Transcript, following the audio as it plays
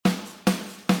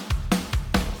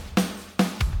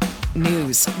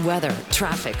News, weather,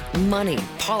 traffic, money,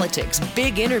 politics,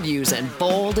 big interviews, and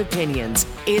bold opinions.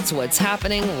 It's what's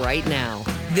happening right now.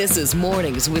 This is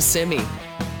Mornings with Simi.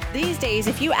 These days,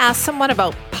 if you ask someone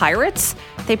about pirates,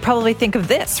 they probably think of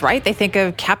this, right? They think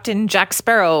of Captain Jack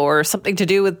Sparrow or something to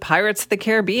do with Pirates of the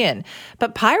Caribbean.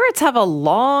 But pirates have a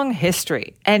long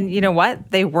history. And you know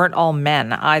what? They weren't all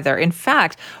men either. In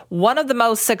fact, one of the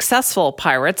most successful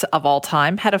pirates of all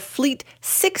time had a fleet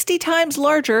 60 times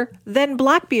larger than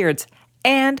Blackbeard's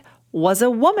and was a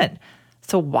woman.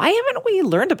 So why haven't we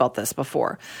learned about this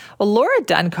before? Well, Laura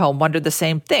Duncombe wondered the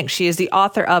same thing. She is the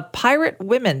author of Pirate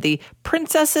Women, the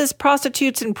Princesses,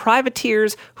 Prostitutes, and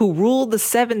Privateers Who Ruled the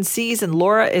Seven Seas. And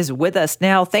Laura is with us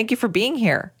now. Thank you for being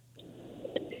here.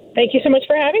 Thank you so much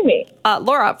for having me.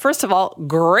 Laura, first of all,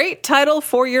 great title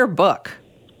for your book.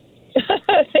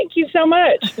 Thank you so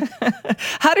much.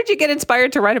 How did you get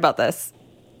inspired to write about this?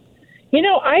 You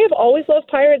know, I have always loved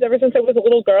pirates ever since I was a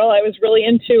little girl. I was really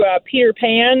into Peter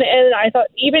Pan, and I thought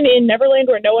even in Neverland,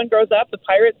 where no one grows up, the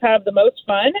pirates have the most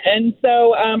fun. And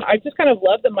so I just kind of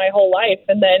loved them my whole life.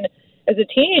 And then as a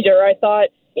teenager, I thought,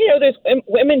 you know, there's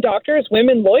women doctors,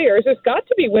 women lawyers. There's got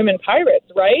to be women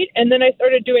pirates, right? And then I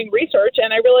started doing research,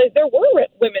 and I realized there were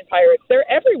women pirates. They're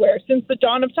everywhere since the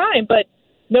dawn of time, but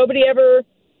nobody ever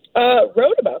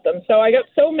wrote about them. So I got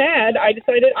so mad, I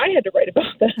decided I had to write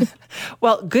about them.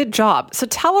 Well, good job. So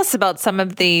tell us about some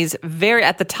of these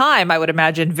at the time, I would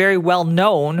imagine, very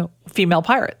well-known female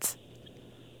pirates.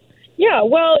 Yeah,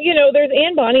 well, you know, there's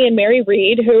Anne Bonny and Mary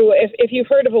Read, who, if you've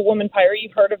heard of a woman pirate,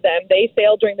 you've heard of them. They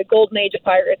sailed during the golden age of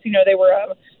pirates. You know, they were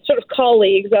sort of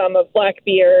colleagues of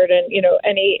Blackbeard and, you know,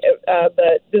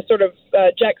 the sort of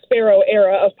Jack Sparrow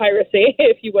era of piracy,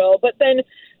 if you will. But then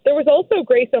there was also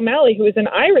Grace O'Malley, who was an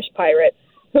Irish pirate,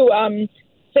 who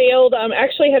sailed,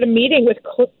 actually had a meeting with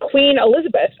Queen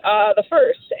Elizabeth I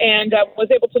and was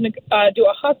able to do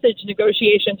a hostage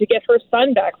negotiation to get her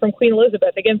son back from Queen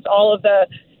Elizabeth against all of the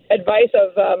advice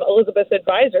of Elizabeth's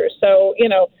advisors. So, you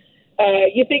know,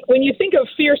 when you think of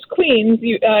fierce queens,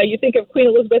 you think of Queen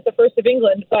Elizabeth I of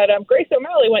England, but Grace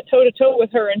O'Malley went toe-to-toe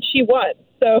with her, and she won.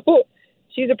 So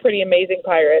she's a pretty amazing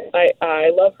pirate. I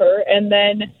love her. And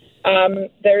then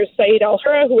there's Said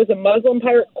al-Hurra, who was a Muslim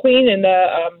pirate queen in the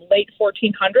late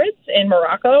 1400s in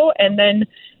Morocco. And then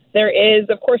there is,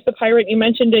 of course, the pirate you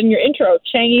mentioned in your intro,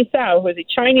 Chiang Yi-sao, who was a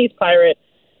Chinese pirate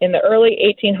in the early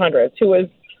 1800s, who was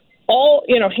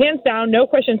hands down, no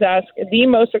questions asked, the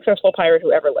most successful pirate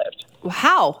who ever lived.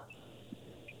 How?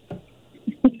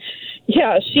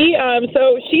 Yeah, she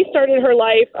started her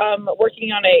life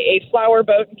working on a flower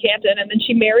boat in Canton, and then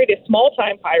she married a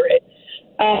small-time pirate,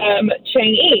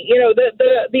 Chiang Yi. You know,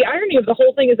 the irony of the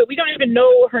whole thing is that we don't even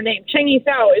know her name. Chiang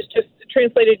Yi-sao is just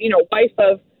translated, you know, wife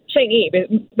of Chiang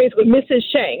Yi, basically Mrs.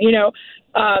 Chiang, you know.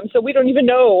 So we don't even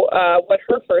know what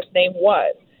her first name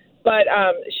was. But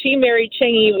she married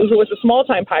Chiang Yi, who was a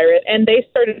small-time pirate, and they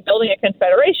started building a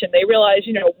confederation. They realized,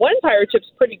 you know, one pirate ship's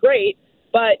pretty great,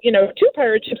 but, you know, two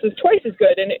pirate ships is twice as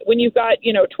good. And when you've got,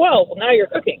 you know, 12, well, now you're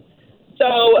cooking. So,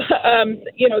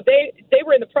 you know, they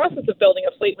were in the process of building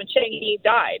a fleet when Chiang Yi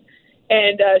died.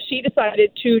 And she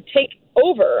decided to take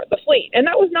over the fleet. And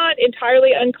that was not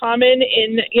entirely uncommon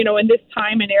in this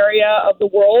time and area of the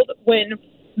world. When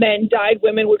men died,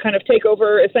 women would kind of take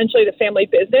over essentially the family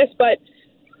business. But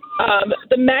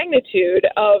the magnitude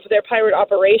of their pirate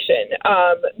operation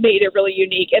made it really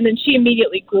unique. And then she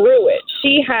immediately grew it.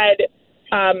 She had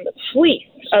fleets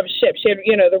of ships. She had,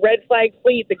 you know, the red flag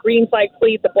fleet, the green flag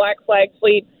fleet, the black flag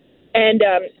fleet. And,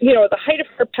 you know, at the height of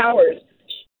her powers,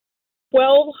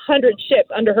 1,200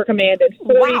 ships under her command and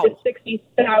 40 to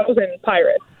 60,000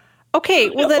 pirates. Okay,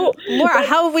 well then, Laura,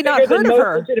 how have we not heard of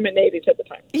her? Legitimate navies at the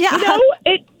time. Yeah. You know,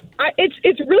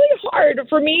 it's really hard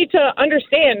for me to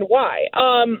understand why.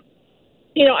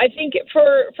 You know, I think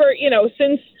for you know,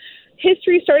 since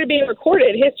history started being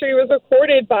recorded, history was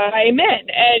recorded by men,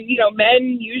 and you know,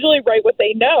 men usually write what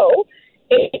they know.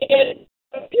 And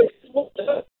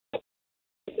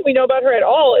we know about her at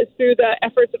all is through the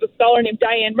efforts of a scholar named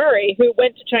Diane Murray, who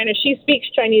went to China. She speaks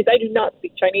Chinese. I do not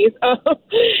speak Chinese,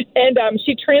 and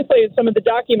she translated some of the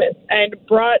documents and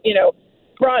brought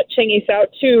Chiang Yi-sao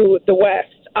to the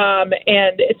West.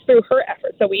 And it's through her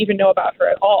efforts that we even know about her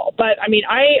at all. But I mean,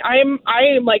 I am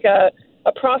like a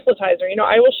proselytizer. You know,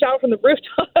 I will shout from the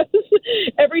rooftops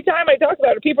every time I talk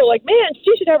about her. People are like, "Man,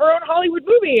 she should have her own Hollywood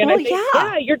movie." And I think,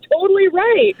 yeah, you're totally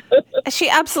right. She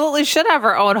absolutely should have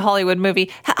her own Hollywood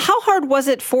movie. How hard was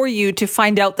it for you to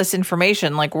find out this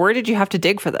information? Like, where did you have to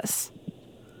dig for this?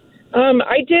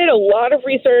 I did a lot of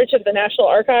research at the National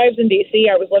Archives in D.C.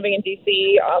 I was living in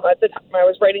D.C. At the time I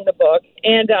was writing the book,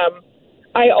 and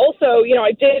I also,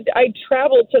 I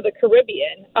traveled to the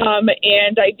Caribbean,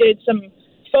 and I did some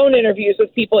phone interviews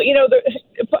with people.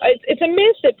 It's a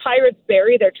myth that pirates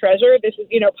bury their treasure. This is,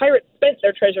 pirates spent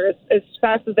their treasure as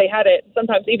fast as they had it,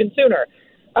 sometimes even sooner.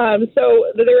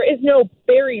 So there is no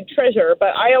buried treasure,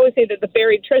 but I always say that the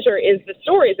buried treasure is the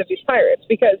stories of these pirates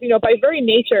because, by very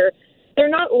nature, they're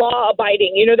not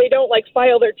law-abiding. They don't,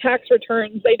 file their tax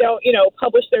returns. They don't,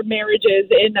 publish their marriages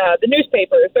in the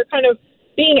newspapers. They're kind of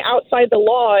being outside the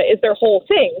law is their whole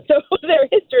thing. So their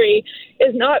history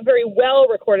is not very well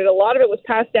recorded. A lot of it was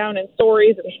passed down in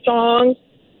stories and songs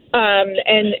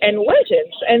and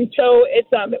legends. And so it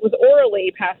was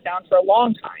orally passed down for a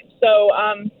long time. So,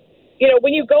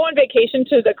 when you go on vacation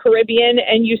to the Caribbean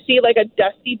and you see a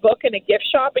dusty book in a gift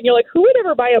shop and you're like, who would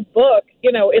ever buy a book,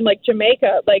 in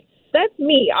Jamaica? That's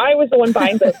me. I was the one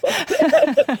buying those books.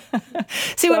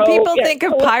 See, when people think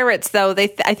of pirates, though,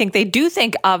 I think they do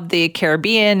think of the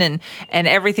Caribbean and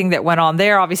everything that went on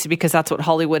there, obviously, because that's what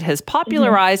Hollywood has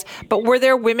popularized. Mm-hmm. But were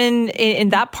there women in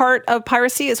that part of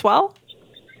piracy as well?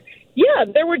 Yeah,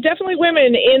 there were definitely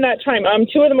women in that time.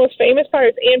 Two of the most famous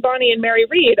pirates, Anne Bonny and Mary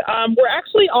Read, were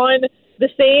actually on the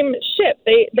same ship.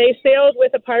 They sailed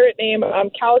with a pirate named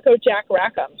Calico Jack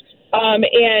Rackham.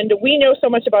 And we know so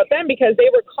much about them because they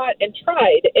were caught and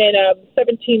tried in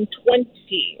 1720.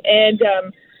 And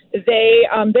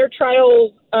their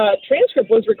trial transcript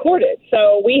was recorded.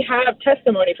 So we have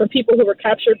testimony from people who were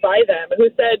captured by them who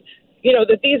said,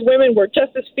 that these women were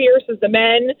just as fierce as the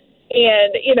men.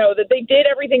 And, that they did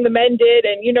everything the men did.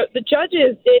 And, the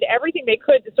judges did everything they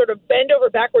could to sort of bend over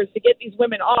backwards to get these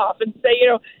women off and say,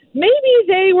 maybe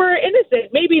they were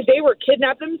innocent. Maybe they were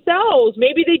kidnapped themselves.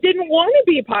 Maybe they didn't want to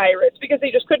be pirates because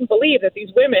they just couldn't believe that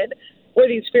these women were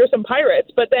these fearsome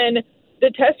pirates. But then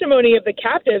the testimony of the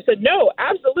captives said, no,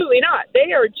 absolutely not.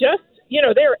 They are just,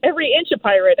 they're every inch a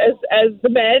pirate as the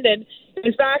men. And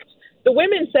in fact, the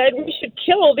women said we should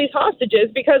kill these hostages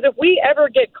because if we ever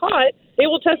get caught, they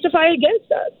will testify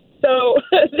against us. So,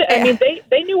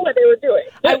 they knew what they were doing.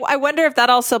 I wonder if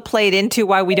that also played into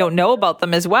why we don't know about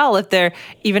them as well. If they're,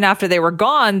 even after they were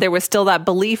gone, there was still that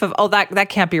belief of, that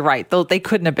can't be right. Though they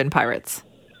couldn't have been pirates.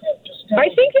 I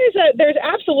think there's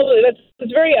absolutely,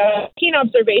 that's very keen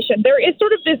observation. There is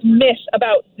sort of this myth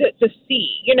about the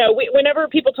sea. Whenever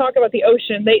people talk about the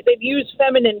ocean, they use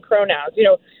feminine pronouns.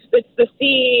 It's the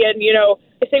sea, and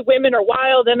they say women are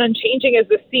wild and unchanging as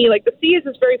the sea. The sea is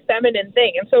this very feminine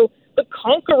thing, and so the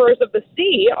conquerors of the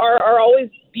sea are always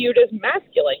viewed as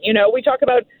masculine. We talk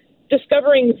about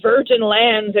discovering virgin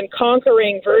lands and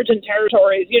conquering virgin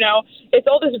territories. It's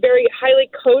all this very highly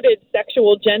coded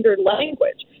sexual gendered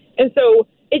language. And so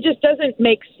it just doesn't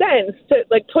make sense to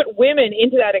put women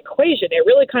into that equation. It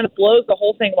really kind of blows the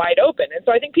whole thing wide open. And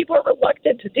so I think people are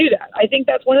reluctant to do that. I think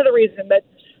that's one of the reasons that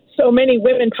so many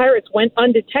women pirates went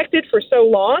undetected for so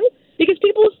long, because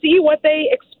people see what they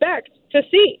expect to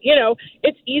see.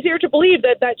 It's easier to believe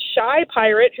that shy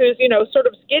pirate who's, sort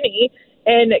of skinny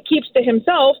and keeps to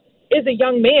himself is a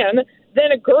young man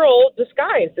than a girl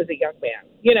disguised as a young man,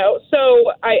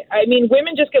 So, I mean,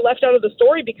 women just get left out of the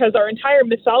story because our entire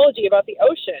mythology about the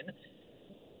ocean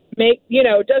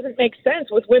doesn't make sense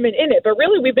with women in it. But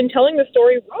really, we've been telling the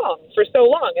story wrong for so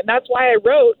long. And that's why I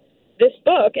wrote this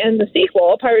book and the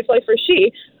sequel, Pirate's Life for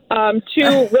She,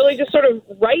 to really just sort of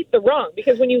right the wrong.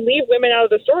 Because when you leave women out of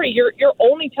the story, you're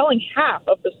only telling half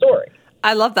of the story.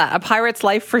 I love that. A Pirate's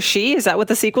Life for She. Is that what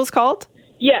the sequel's called?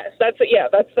 Yes, that's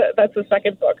the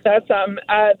second book. That's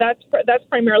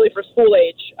primarily for school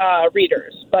age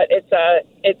readers, but it's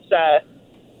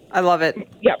I love it.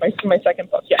 Yeah, my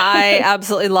second book. Yeah, I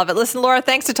absolutely love it. Listen, Laura,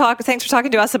 thanks for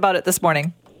talking to us about it this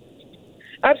morning.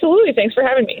 Absolutely. Thanks for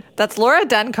having me. That's Laura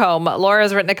Duncombe. Laura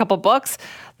has written a couple books.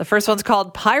 The first one's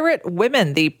called Pirate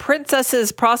Women, the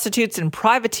Princesses, Prostitutes, and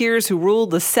Privateers Who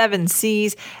Ruled the Seven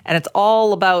Seas. And it's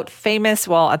all about famous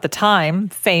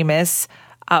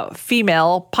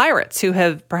female pirates who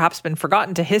have perhaps been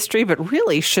forgotten to history, but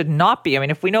really should not be. I mean,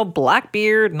 if we know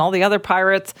Blackbeard and all the other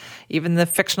pirates, even the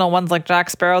fictional ones like Jack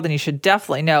Sparrow, then you should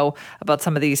definitely know about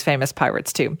some of these famous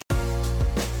pirates too.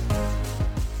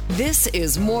 This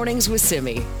is Mornings with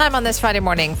Simi. I'm on this Friday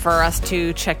morning for us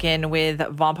to check in with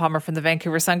Vaughn Palmer from the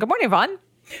Vancouver Sun. Good morning, Vaughn.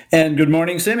 And good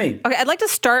morning, Simi. Okay, I'd like to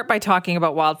start by talking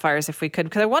about wildfires if we could,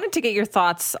 because I wanted to get your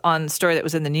thoughts on a story that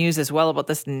was in the news as well about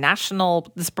this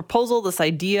proposal, this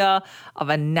idea of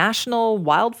a national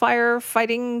wildfire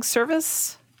fighting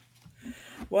service.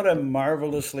 What a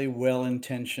marvelously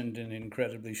well-intentioned and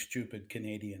incredibly stupid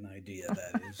Canadian idea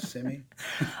that is, Simi.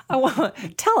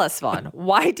 Tell us, Vaughn,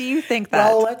 why do you think that?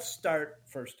 Well, let's start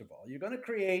first of all. You're going to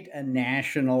create a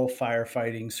national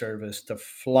firefighting service to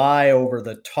fly over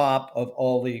the top of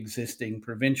all the existing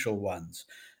provincial ones.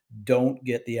 Don't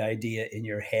get the idea in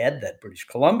your head that British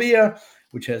Columbia,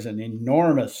 which has an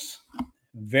enormous,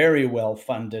 very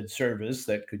well-funded service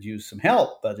that could use some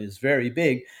help, but is very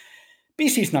big,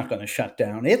 BC's not going to shut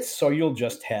down it, so you'll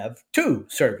just have two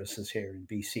services here in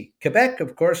BC. Quebec,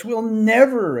 of course, will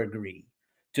never agree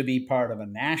to be part of a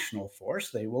national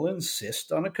force. They will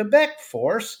insist on a Quebec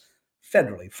force,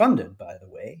 federally funded, by the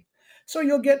way. So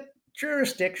you'll get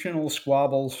jurisdictional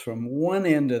squabbles from one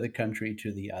end of the country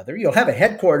to the other. You'll have a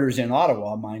headquarters in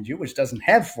Ottawa, mind you, which doesn't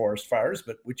have forest fires,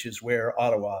 but which is where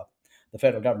Ottawa, the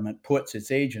federal government, puts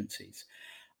its agencies.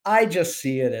 I just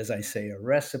see it, as I say, a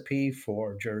recipe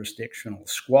for jurisdictional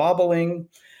squabbling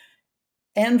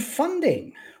and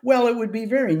funding. Well, it would be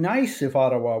very nice if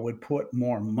Ottawa would put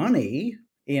more money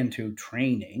into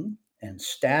training and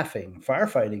staffing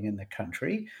firefighting in the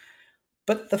country,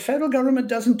 but the federal government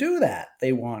doesn't do that.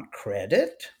 They want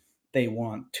credit. They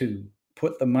want to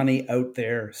put the money out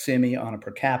there, Simi, on a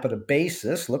per capita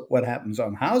basis. Look what happens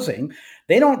on housing.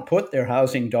 They don't put their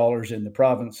housing dollars in the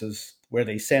provinces where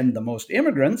they send the most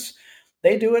immigrants.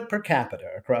 They do it per capita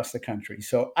across the country.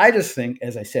 So I just think,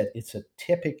 as I said, it's a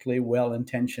typically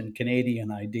well-intentioned Canadian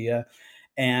idea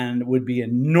and would be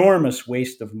an enormous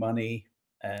waste of money,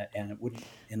 and it wouldn't,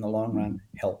 in the long run,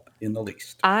 help in the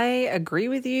least. I agree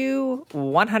with you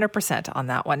 100% on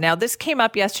that one. Now, this came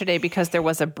up yesterday because there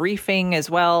was a briefing as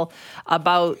well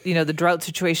about, the drought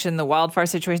situation, the wildfire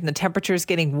situation, the temperatures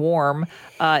getting warm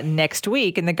next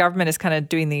week, and the government is kind of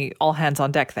doing the all hands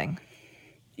on deck thing.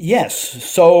 Yes.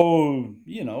 So,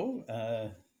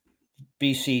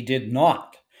 BC did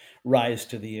not rise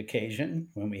to the occasion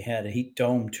when we had a heat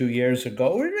dome 2 years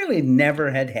ago. We really never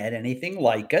had anything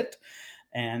like it.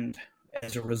 And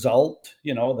as a result,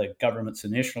 the government's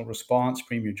initial response,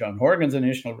 Premier John Horgan's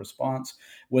initial response,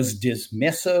 was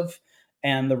dismissive.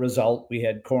 And the result, we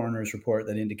had coroner's report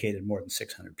that indicated more than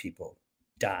 600 people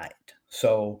died.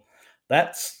 So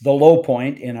that's the low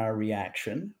point in our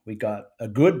reaction. We got a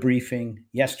good briefing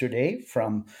yesterday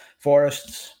from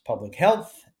forests, public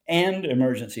health, and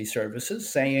emergency services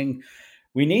saying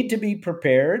we need to be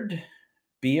prepared,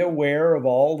 be aware of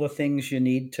all the things you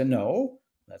need to know.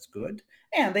 That's good.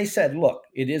 And they said, look,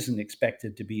 it isn't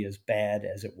expected to be as bad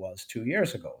as it was 2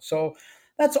 years ago. So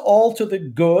that's all to the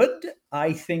good.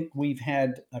 I think we've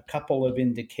had a couple of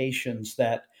indications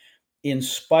that in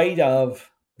spite of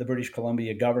the British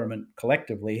Columbia government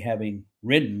collectively having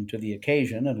risen to the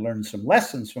occasion and learned some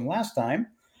lessons from last time,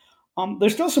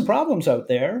 there's still some problems out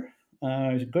there.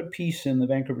 There's a good piece in the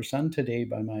Vancouver Sun today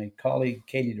by my colleague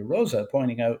Katie DeRosa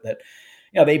pointing out that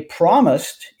they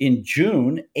promised in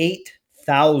June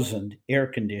 8,000 air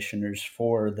conditioners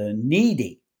for the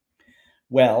needy.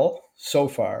 Well, so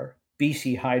far,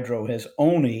 BC Hydro has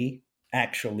only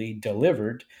actually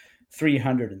delivered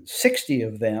 360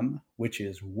 of them, which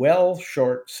is well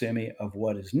short, Simi, of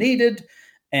what is needed.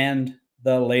 And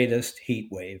the latest heat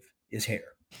wave is here.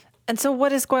 And so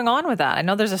what is going on with that? I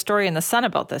know there's a story in the Sun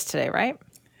about this today, right?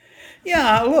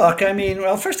 Yeah, look,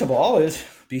 first of all, is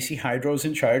BC Hydro's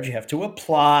in charge. You have to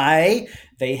apply.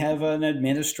 They have an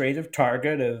administrative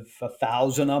target of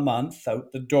 1,000 a month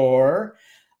out the door.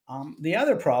 The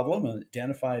other problem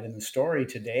identified in the story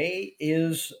today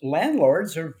is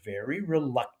landlords are very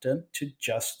reluctant to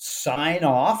just sign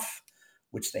off,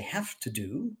 which they have to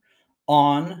do,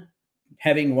 on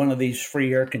having one of these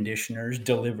free air conditioners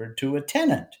delivered to a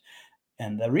tenant.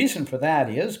 And the reason for that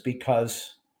is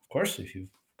because, of course, if you've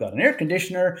got an air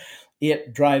conditioner,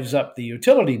 it drives up the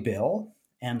utility bill,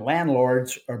 and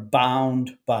landlords are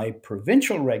bound by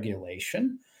provincial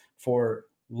regulation for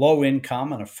low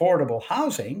income and affordable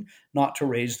housing not to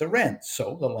raise the rent.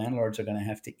 So the landlords are going to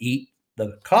have to eat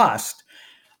the cost,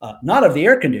 not of the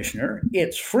air conditioner,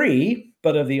 it's free,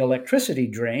 but of the electricity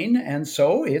drain. And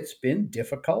so it's been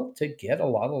difficult to get a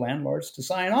lot of landlords to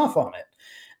sign off on it.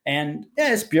 And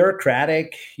it's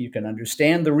bureaucratic. You can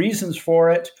understand the reasons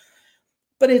for it.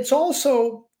 But it's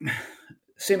also,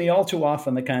 Simi, all too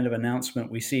often the kind of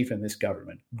announcement we see from this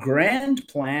government. Grand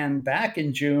plan back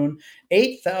in June,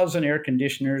 8,000 air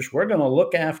conditioners. We're going to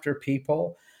look after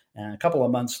people. And a couple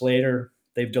of months later,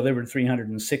 they've delivered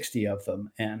 360 of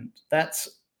them. And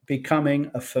that's becoming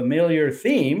a familiar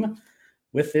theme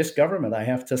with this government, I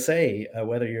have to say,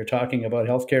 whether you're talking about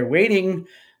healthcare waiting,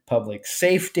 public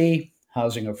safety,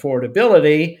 housing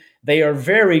affordability. They are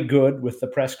very good with the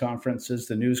press conferences,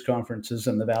 the news conferences,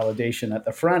 and the validation at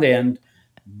the front end,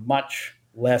 much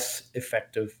less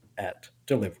effective at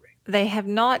delivery. They have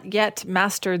not yet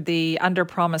mastered the under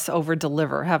promise, over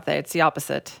deliver, have they? It's the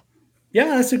opposite. Yeah,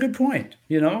 that's a good point.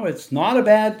 It's not a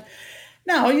bad.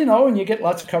 Now, when you get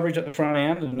lots of coverage at the front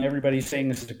end and everybody's saying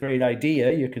this is a great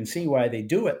idea, you can see why they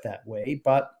do it that way.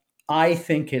 But I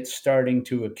think it's starting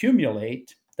to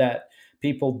accumulate that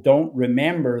people don't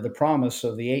remember the promise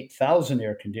of the 8,000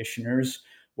 air conditioners.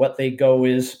 What they go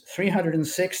is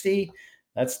 360.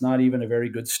 That's not even a very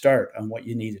good start on what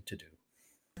you needed to do.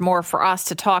 More for us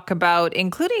to talk about,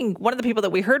 including one of the people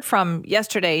that we heard from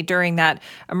yesterday during that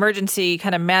emergency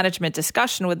kind of management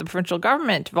discussion with the provincial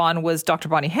government, Vaughn, was Dr.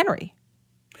 Bonnie Henry.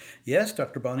 Yes,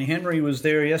 Dr. Bonnie Henry was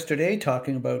there yesterday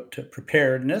talking about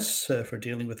preparedness for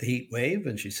dealing with the heat wave.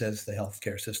 And she says the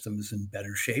healthcare system is in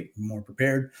better shape, more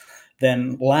prepared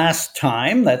than last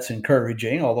time. That's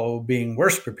encouraging, although being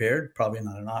worse prepared, probably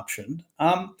not an option.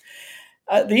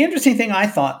 The interesting thing I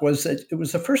thought was that it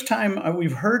was the first time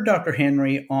we've heard Dr.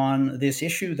 Henry on this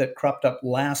issue that cropped up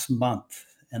last month.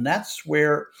 And that's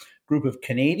where a group of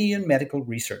Canadian medical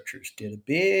researchers did a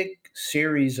big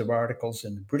series of articles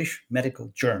in the British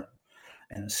Medical Journal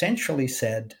and essentially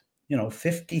said,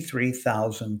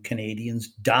 53,000 Canadians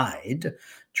died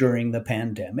during the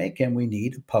pandemic, and we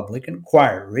need a public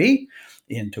inquiry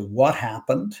into what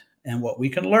happened and what we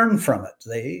can learn from it.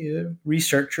 The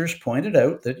researchers pointed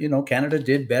out that, Canada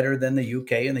did better than the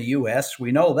UK and the US.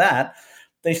 We know that.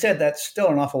 They said that's still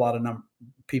an awful lot of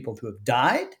people who have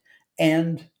died,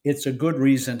 and it's a good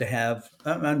reason to have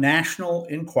a national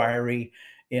inquiry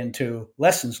into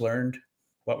lessons learned,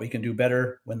 what we can do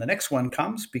better when the next one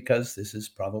comes, because this is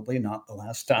probably not the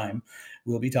last time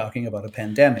we'll be talking about a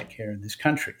pandemic here in this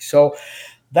country. So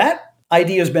that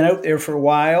idea has been out there for a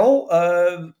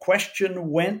while.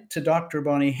 Question went to Dr.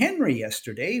 Bonnie Henry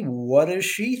yesterday. What does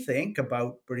she think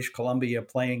about British Columbia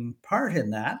playing part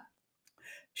in that?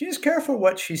 She was careful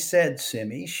what she said,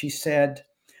 Simi. She said,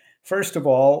 first of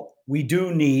all, we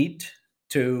do need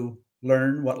to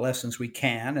learn what lessons we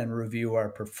can and review our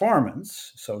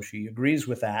performance. So she agrees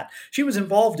with that. She was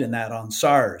involved in that on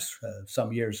SARS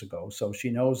some years ago, so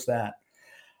she knows that.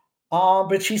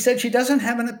 But she said she doesn't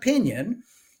have an opinion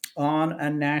on a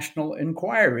national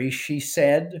inquiry. She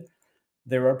said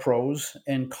there are pros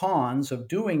and cons of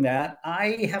doing that.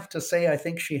 I have to say, I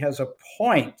think she has a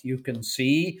point. You can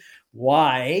see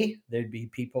why there'd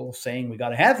be people saying we got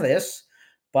to have this,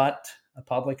 but a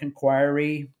public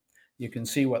inquiry, you can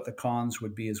see what the cons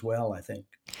would be as well, I think.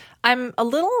 I'm a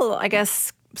little,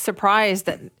 surprised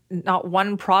that not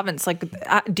one province,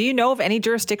 do you know of any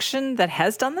jurisdiction that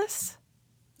has done this?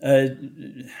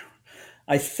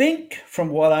 I think from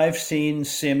what I've seen,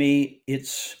 Simi,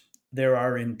 there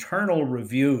are internal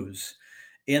reviews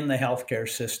in the healthcare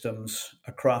systems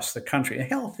across the country.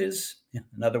 Health is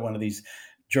another one of these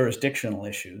jurisdictional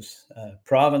issues.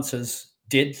 Provinces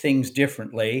did things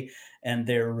differently, and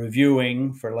they're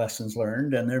reviewing for lessons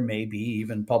learned, and there may be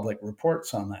even public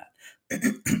reports on that.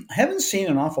 I haven't seen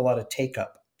an awful lot of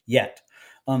take-up yet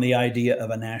on the idea of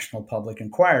a national public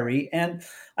inquiry. And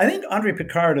I think Andre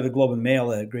Picard of the Globe and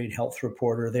Mail, a great health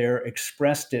reporter there,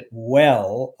 expressed it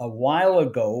well a while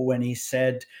ago when he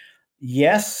said,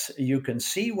 yes, you can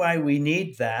see why we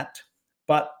need that,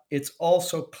 but it's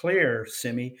also clear,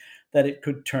 Simi, that it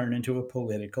could turn into a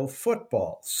political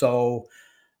football. So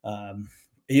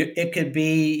you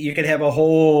could have a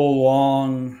whole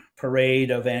long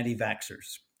parade of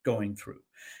anti-vaxxers going through.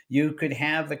 You could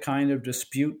have the kind of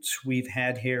disputes we've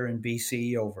had here in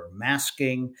BC over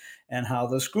masking and how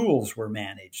the schools were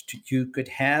managed. You could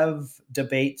have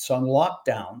debates on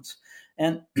lockdowns.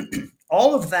 And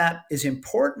all of that is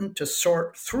important to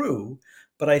sort through.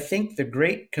 But I think the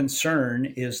great concern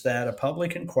is that a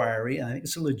public inquiry, and I think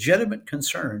it's a legitimate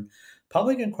concern,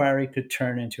 public inquiry could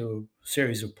turn into a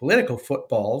series of political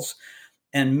footballs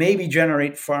and maybe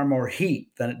generate far more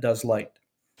heat than it does light.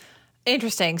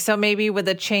 Interesting. So maybe with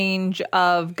a change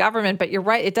of government, but you're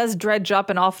right, it does dredge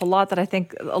up an awful lot that I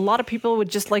think a lot of people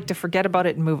would just like to forget about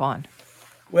it and move on.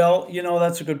 Well,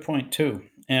 that's a good point too.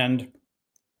 And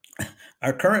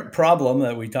our current problem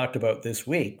that we talked about this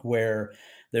week, where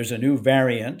there's a new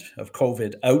variant of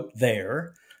COVID out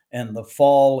there and the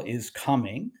fall is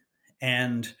coming,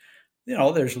 and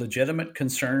there's legitimate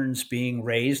concerns being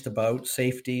raised about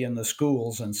safety in the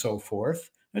schools and so forth.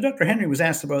 Now, Dr. Henry was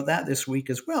asked about that this week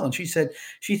as well, and she said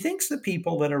she thinks the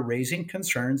people that are raising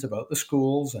concerns about the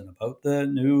schools and about the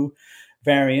new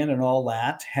variant and all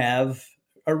that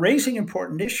are raising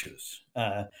important issues.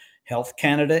 Health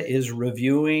Canada is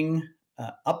reviewing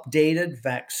updated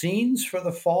vaccines for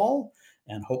the fall,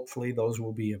 and hopefully those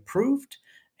will be approved.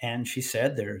 And she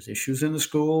said there's issues in the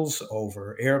schools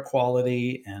over air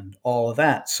quality and all of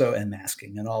that. So, and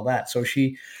masking and all that. So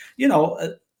she,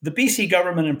 the BC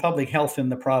government and public health in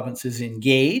the province is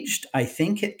engaged. I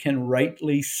think it can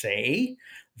rightly say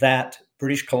that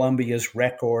British Columbia's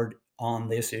record on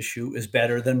this issue is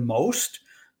better than most.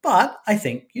 But I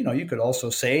think, you could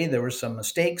also say there were some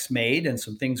mistakes made and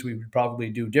some things we would probably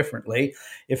do differently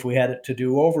if we had it to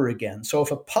do over again. So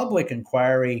if a public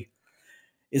inquiry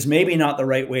is maybe not the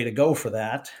right way to go for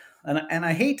that, and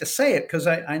I hate to say it because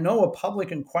I know a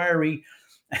public inquiry,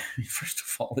 first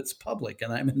of all, it's public,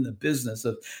 and I'm in the business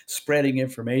of spreading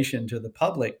information to the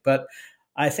public. But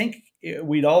I think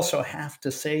we'd also have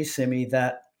to say, Simi,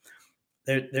 that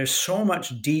there's so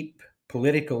much deep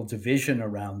political division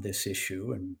around this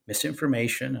issue and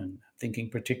misinformation, and thinking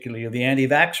particularly of the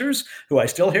anti-vaxxers, who I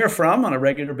still hear from on a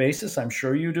regular basis. I'm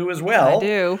sure you do as well. I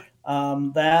do.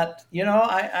 That,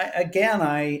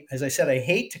 as I said, I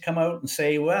hate to come out and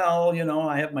say, well,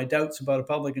 I have my doubts about a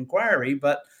public inquiry,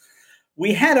 but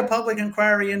we had a public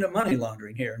inquiry into money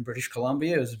laundering here in British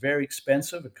Columbia. It was very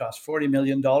expensive. It cost $40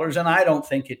 million. And I don't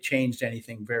think it changed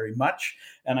anything very much.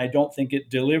 And I don't think it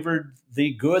delivered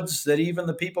the goods that even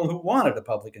the people who wanted a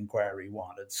public inquiry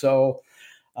wanted. So,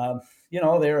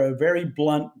 they're a very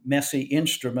blunt, messy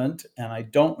instrument. And I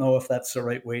don't know if that's the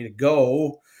right way to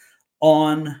go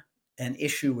on an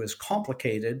issue as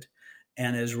complicated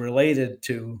and as related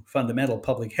to fundamental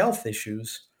public health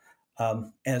issues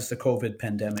as the COVID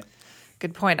pandemic.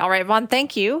 Good point. All right, Vaughn,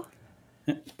 thank you.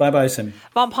 Bye-bye, Simi.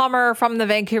 Vaughn Palmer from the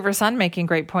Vancouver Sun, making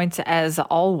great points as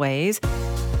always.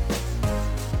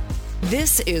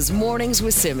 This is Mornings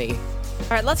with Simi.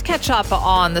 All right, let's catch up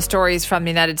on the stories from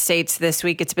the United States this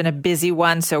week. It's been a busy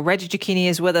one. So Reggie Cicchini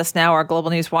is with us now, our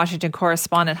Global News Washington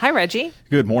correspondent. Hi, Reggie.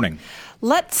 Good morning.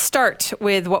 Let's start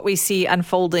with what we see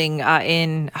unfolding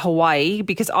in Hawaii,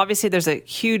 because obviously there's a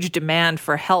huge demand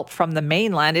for help from the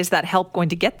mainland. Is that help going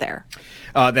to get there?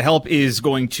 The help is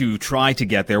going to try to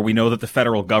get there. We know that the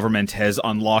federal government has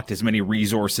unlocked as many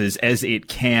resources as it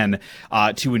can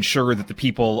to ensure that the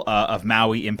people of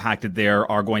Maui impacted there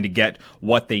are going to get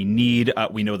what they need.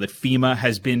 We know that FEMA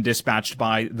has been dispatched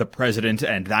by the president,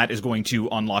 and that is going to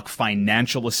unlock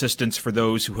financial assistance for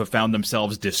those who have found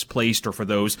themselves displaced or for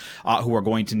those who are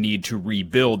going to need to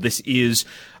rebuild. This is,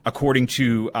 according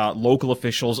to local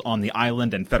officials on the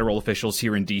island and federal officials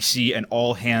here in D.C., an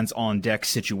all-hands-on-deck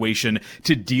situation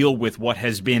to deal with what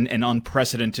has been an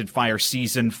unprecedented fire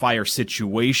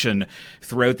situation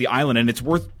throughout the island. And it's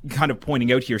worth kind of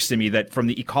pointing out here, Simi, that from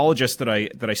the ecologists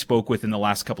that I spoke with in the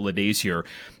last couple of days here,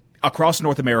 across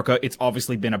North America, it's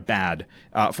obviously been a bad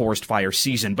forest fire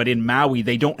season. But in Maui,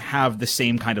 they don't have the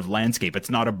same kind of landscape. It's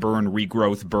not a burn,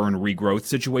 regrowth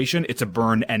situation. It's a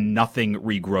burn and nothing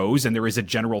regrows. And there is a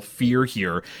general fear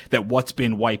here that what's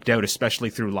been wiped out, especially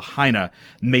through Lahaina,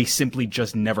 may simply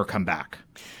just never come back.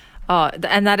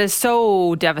 And that is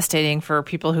so devastating for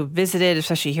people who visited,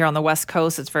 especially here on the West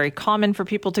Coast. It's very common for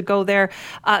people to go there.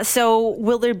 So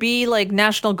will there be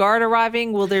National Guard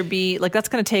arriving? Will there be that's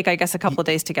going to take, I guess, a couple of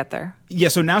days to get there? Yeah,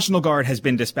 so National Guard has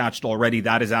been dispatched already.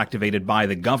 That is activated by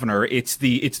the governor. It's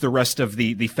the rest of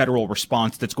the federal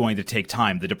response that's going to take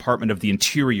time. The Department of the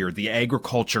Interior, the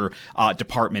Agriculture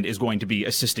Department is going to be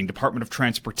assisting. Department of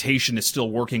Transportation is still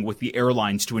working with the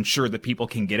airlines to ensure that people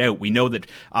can get out. We know that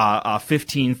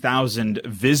 15,000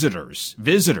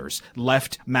 visitors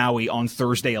left Maui on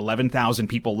Thursday. 11,000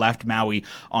 people left Maui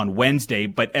on Wednesday.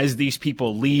 But as these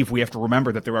people leave, we have to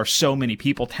remember that there are so many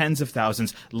people, tens of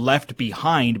thousands, left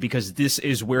behind because this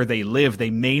is where they live.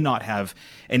 They may not have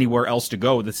anywhere else to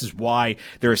go. This is why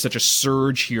there is such a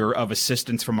surge here of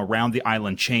assistance from around the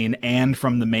island chain and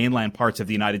from the mainland parts of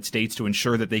the United States to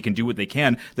ensure that they can do what they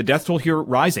can. The death toll here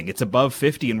rising. It's above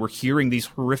 50, and we're hearing these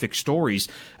horrific stories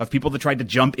of people that tried to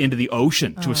jump into the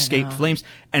ocean to escaped flames,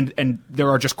 and there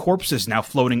are just corpses now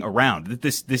floating around.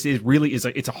 This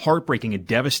it's a heartbreaking and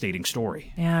devastating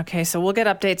story. Yeah, okay, so we'll get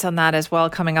updates on that as well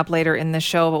coming up later in the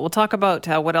show, but we'll talk about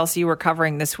what else you were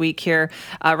covering this week here,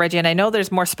 Reggie, and I know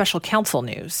there's more special counsel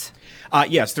news.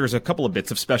 Yes, there's a couple of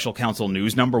bits of special counsel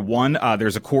news. Number one,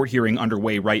 there's a court hearing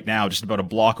underway right now, just about a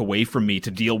block away from me, to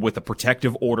deal with a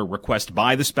protective order request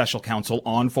by the special counsel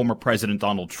on former President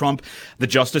Donald Trump. The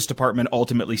Justice Department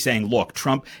ultimately saying, look,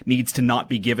 Trump needs to not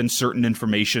be given certain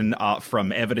information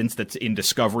from evidence that's in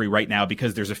discovery right now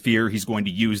because there's a fear he's going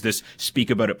to use this, speak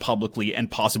about it publicly,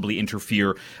 and possibly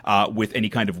interfere with any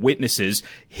kind of witnesses.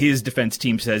 His defense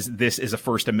team says this is a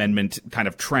First Amendment kind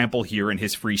of trample here, and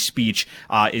his free speech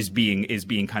is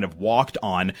being kind of walked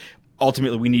on.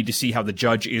 ultimately, we need to see how the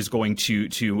judge is going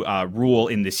to rule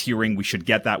in this hearing. We should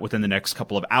get that within the next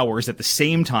couple of hours. At the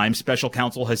same time, special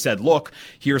counsel has said, look,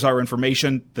 here's our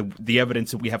information, the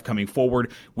evidence that we have coming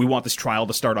forward. We want this trial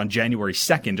to start on January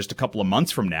 2nd, just a couple of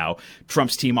months from now.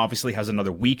 Trump's team obviously has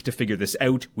another week to figure this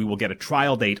out. We will get a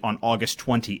trial date on August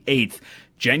 28th.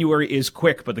 January is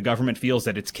quick, but the government feels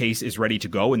that its case is ready to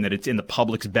go and that it's in the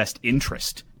public's best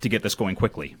interest to get this going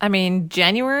quickly. I mean,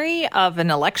 January of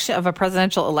a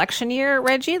presidential election year,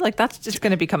 Reggie, like that's just going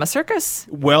to become a circus.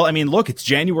 Well, I mean, look, it's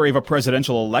January of a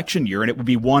presidential election year, and it would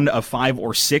be one of 5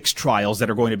 or 6 trials that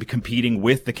are going to be competing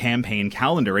with the campaign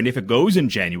calendar. And if it goes in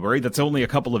January, that's only a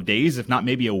couple of days, if not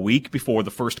maybe a week before the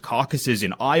first caucuses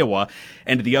in Iowa,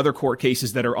 and the other court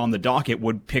cases that are on the docket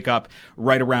would pick up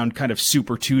right around kind of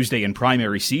Super Tuesday and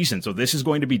primary season. So this is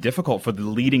going to be difficult for the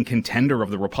leading contender of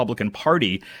the Republican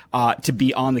Party to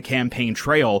be on the campaign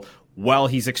trail while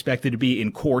he's expected to be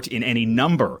in court in any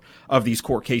number of these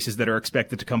court cases that are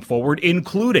expected to come forward,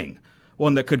 including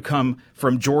one that could come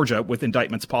from Georgia with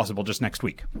indictments possible just next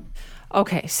week.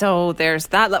 Okay, so there's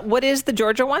that. What is the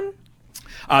Georgia one?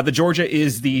 The Georgia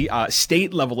is the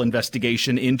state-level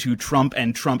investigation into Trump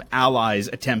and Trump allies'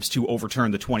 attempts to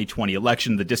overturn the 2020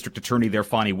 election. The district attorney there,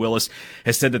 Fani Willis,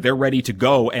 has said that they're ready to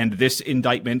go, and this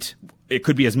indictment, it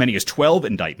could be as many as 12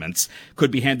 indictments,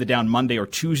 could be handed down Monday or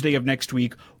Tuesday of next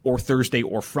week, or Thursday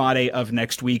or Friday of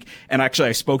next week. And actually,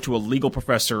 I spoke to a legal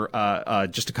professor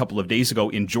just a couple of days ago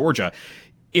in Georgia.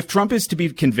 If Trump is to be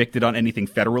convicted on anything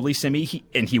federally, Simi,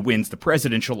 and he wins the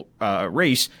presidential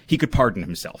race, he could pardon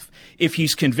himself. If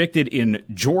he's convicted in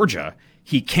Georgia,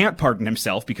 he can't pardon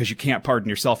himself because you can't pardon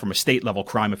yourself from a state-level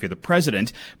crime if you're the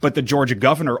president. But the Georgia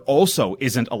governor also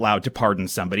isn't allowed to pardon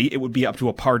somebody. It would be up to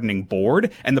a pardoning board,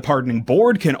 and the pardoning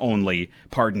board can only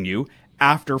pardon you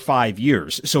after 5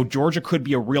 years. So Georgia could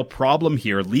be a real problem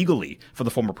here legally for the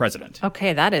former president.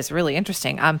 Okay, that is really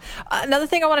interesting. Another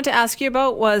thing I wanted to ask you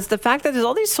about was the fact that there's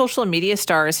all these social media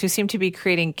stars who seem to be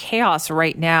creating chaos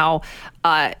right now,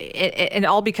 and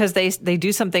all because they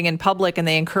do something in public and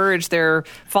they encourage their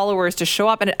followers to show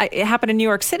up. And it happened in New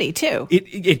York City, too.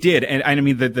 It did. And I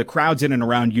mean, the crowds in and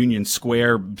around Union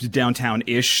Square,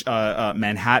 downtown-ish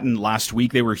Manhattan last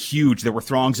week, they were huge. There were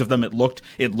throngs of them. It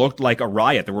looked like a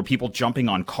riot. There were people jumping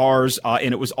on cars,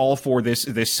 and it was all for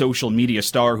this social media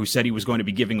star who said he was going to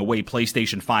be giving away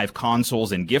PlayStation 5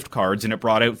 consoles and gift cards, and it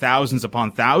brought out thousands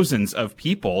upon thousands of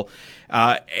people.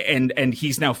 And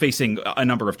he's now facing a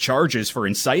number of charges for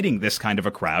inciting this kind of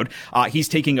a crowd. He's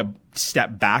taking a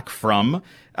step back from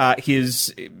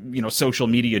his social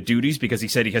media duties because he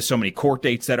said he has so many court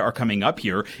dates that are coming up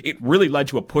here. It really led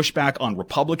to a pushback on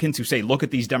Republicans who say, look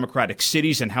at these democratic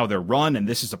cities and how they're run, and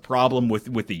this is a problem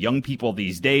with the young people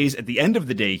these days. At the end of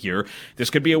the day here, this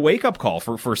could be a wake-up call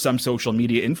for some social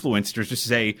media influencers to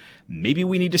say, maybe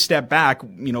we need to step back.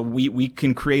 We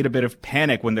can create a bit of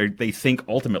panic when they think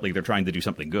ultimately they're trying to do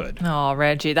something good. Oh,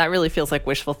 Reggie, that really feels like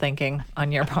wishful thinking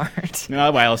on your part.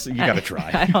 Well, you got to try.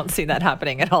 I don't see that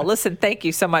happening at all. Listen, thank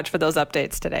you so much for those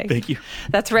updates today. Thank you.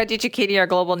 That's Reggie Cicchiti, our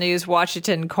Global News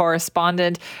Washington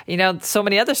correspondent. So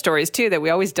many other stories, too, that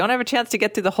we always don't have a chance to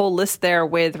get through the whole list there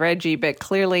with Reggie, but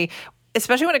clearly,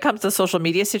 especially when it comes to the social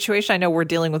media situation, I know we're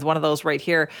dealing with one of those right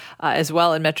here as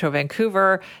well in Metro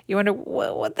Vancouver. You wonder,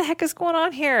 what the heck is going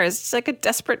on here? Is it like a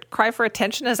desperate cry for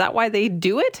attention? Is that why they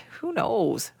do it? Who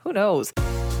knows? Who knows?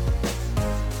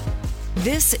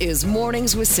 This is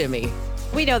Mornings with Simi.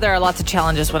 We know there are lots of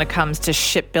challenges when it comes to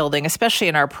shipbuilding, especially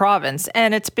in our province,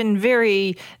 and it's been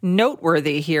very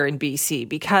noteworthy here in BC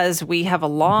because we have a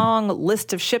long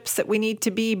list of ships that we need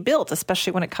to be built,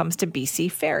 especially when it comes to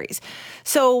BC ferries.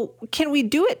 So can we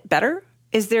do it better?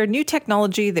 Is there new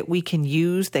technology that we can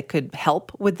use that could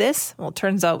help with this? Well, it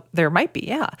turns out there might be,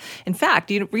 yeah. In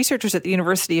fact, researchers at the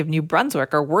University of New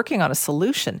Brunswick are working on a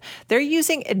solution. They're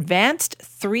using advanced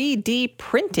 3D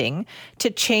printing to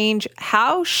change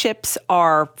how ships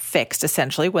are fixed,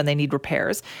 essentially, when they need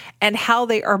repairs, and how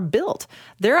they are built.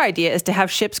 Their idea is to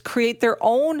have ships create their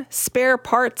own spare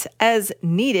parts as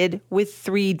needed with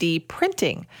 3D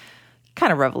printing.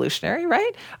 Kind of revolutionary,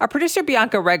 right? Our producer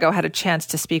Bianca Rego had a chance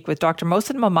to speak with Dr.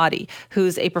 Mohsen Mamadi,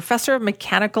 who's a professor of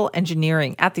mechanical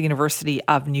engineering at the University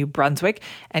of New Brunswick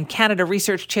and Canada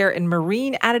Research Chair in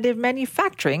Marine Additive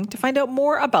Manufacturing, to find out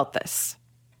more about this.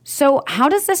 So how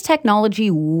does this technology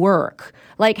work?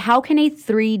 Like, how can a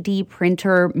 3D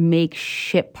printer make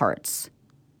ship parts?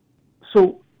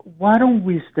 So why don't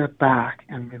we step back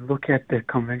and we look at the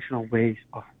conventional ways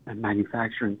of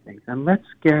manufacturing things, and let's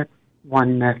get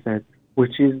one method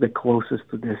which is the closest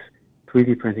to this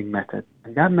 3D printing method.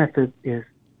 And that method is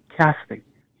casting.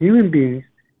 Human beings,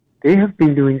 they have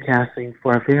been doing casting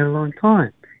for a very long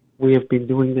time. We have been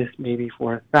doing this maybe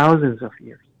for thousands of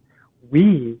years.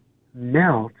 We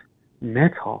melt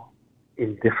metal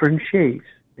in different shapes.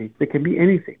 They can be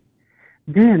anything.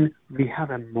 Then we have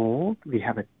a mold, we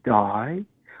have a die.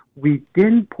 We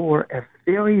then pour a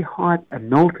very hot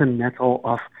molten metal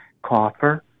of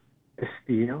copper,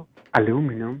 steel,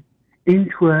 aluminum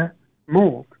into a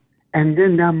mold. And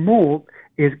then that mold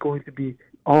is going to be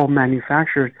all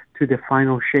manufactured to the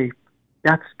final shape.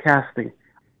 That's casting.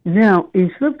 Now,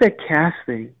 instead of that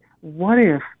casting, what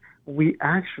if we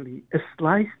actually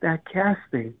slice that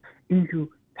casting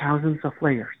into thousands of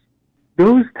layers?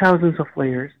 Those thousands of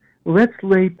layers, let's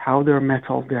lay powder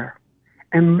metal there.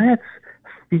 And let's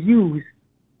fuse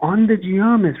on the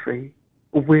geometry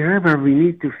wherever we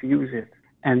need to fuse it.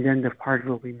 And then the part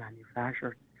will be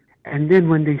manufactured. And then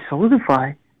when they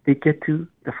solidify, they get to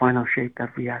the final shape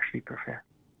that we actually prefer.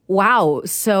 Wow.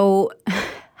 So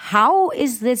how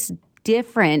is this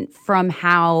different from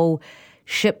how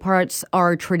ship parts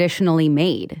are traditionally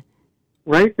made?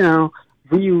 Right now,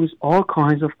 we use all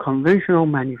kinds of conventional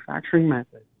manufacturing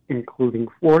methods, including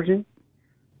forging,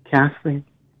 casting,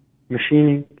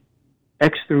 machining,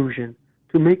 extrusion,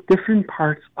 to make different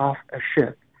parts of a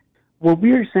ship. What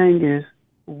we are saying is,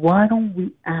 why don't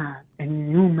we add a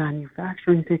new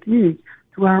manufacturing technique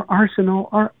to our arsenal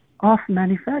of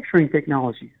manufacturing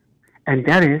technologies? And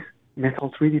that is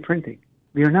metal 3D printing.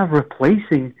 We are not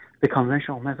replacing the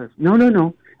conventional methods.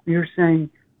 No. We are saying,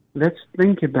 let's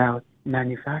think about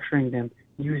manufacturing them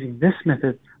using this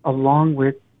method along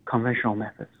with conventional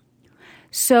methods.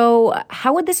 So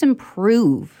how would this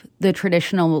improve the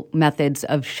traditional methods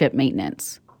of ship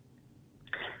maintenance?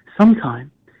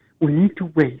 Sometimes we need to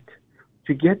wait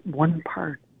to get one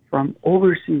part from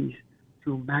overseas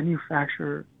to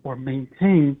manufacture or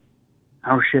maintain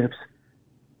our ships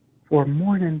for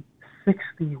more than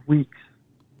 60 weeks.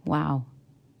 Wow.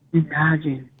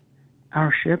 Imagine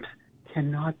our ships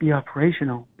cannot be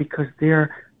operational because a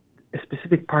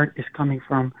specific part is coming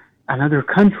from another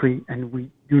country and we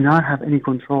do not have any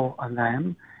control on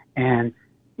them. And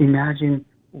imagine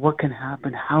what can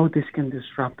happen, how this can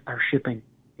disrupt our shipping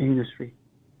industry.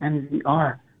 And we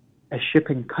are a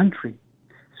shipping country.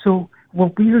 So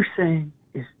what we are saying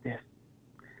is this.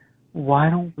 Why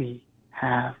don't we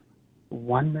have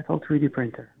one metal 3D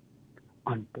printer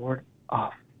on board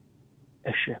of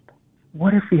a ship?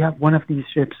 What if we have one of these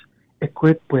ships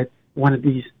equipped with one of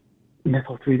these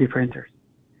metal 3D printers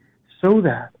so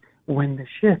that when the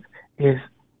ship is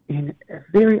in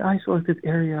very isolated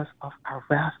areas of our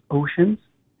vast oceans,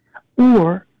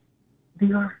 or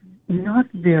they are not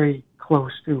very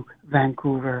close to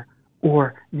Vancouver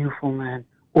or Newfoundland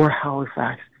or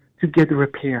Halifax to get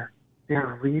repair. They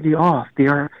are really off. They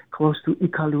are close to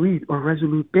Iqaluit or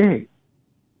Resolute Bay.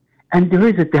 And there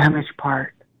is a damaged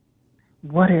part.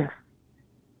 What if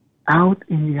out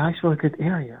in the isolated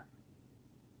area,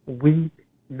 we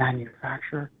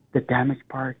manufacture the damaged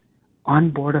part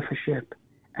on board of a ship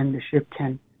and the ship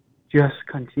can just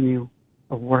continue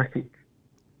working?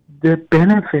 The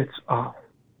benefits of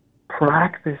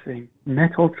practicing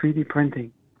metal 3D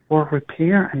printing for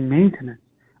repair and maintenance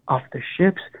of the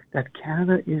ships that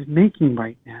Canada is making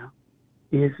right now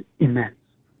is immense.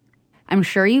 I'm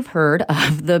sure you've heard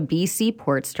of the BC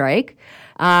port strike,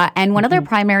 and one of their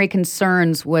primary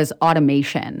concerns was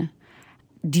automation.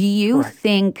 Do you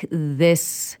think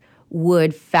this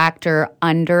would factor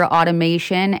under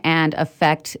automation and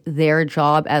affect their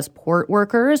job as port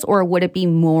workers, or would it be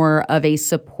more of a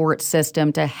support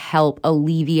system to help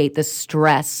alleviate the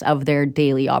stress of their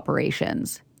daily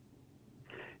operations?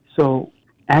 So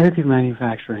additive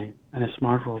manufacturing and a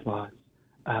smart robot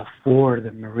for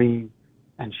the marine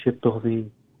and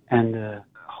shipbuilding and the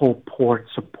whole port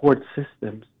support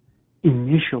systems,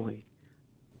 initially,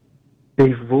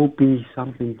 they will be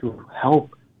something to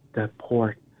help the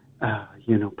port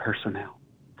personnel,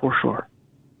 for sure.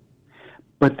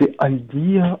 But the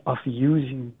idea of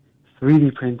using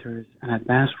 3D printers and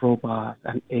advanced robots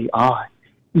and AI,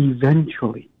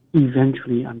 eventually,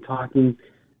 I'm talking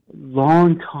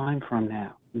long time from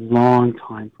now,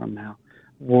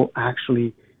 will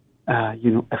actually,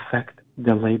 affect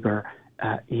the labor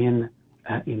in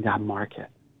that market.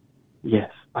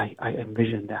 Yes, I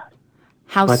envision that.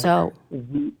 How so?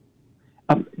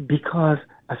 Because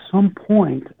at some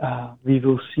point, we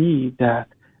will see that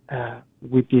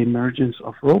with the emergence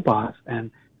of robots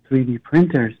and 3D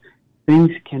printers,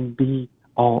 things can be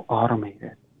all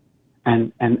automated,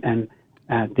 and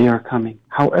they are coming.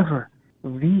 However,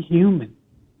 we humans,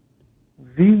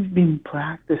 we've been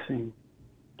practicing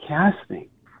casting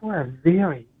for a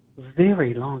very,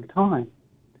 very long time.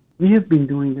 We have been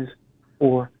doing this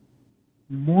for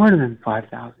more than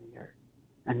 5,000 years.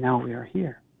 and now we are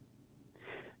here.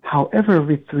 However,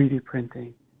 with 3D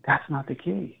printing, that's not the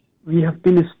case. We have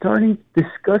been starting to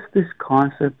discuss this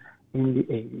concept in the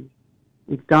 80s.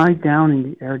 It died down in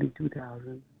the early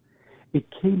 2000s. It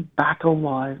came back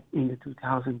alive in the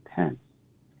 2010s.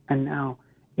 And now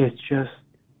it's just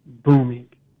booming.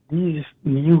 These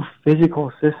new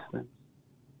physical systems,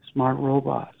 smart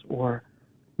robots or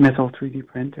metal 3D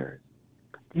printers,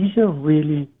 these are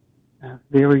really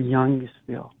very young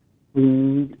still. We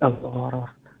need a lot of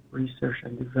research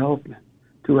and development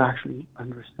to actually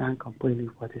understand completely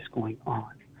what is going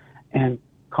on and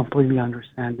completely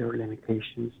understand their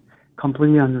limitations,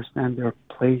 completely understand their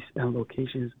place and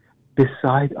locations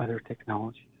beside other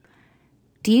technologies.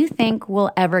 Do you think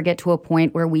we'll ever get to a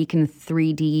point where we can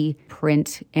 3D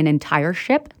print an entire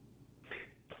ship?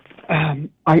 I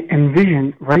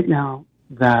envision right now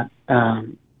that,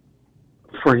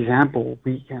 for example,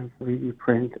 we can 3D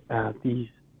print these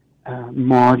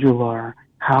modular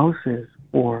houses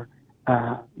for,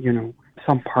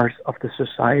 some parts of the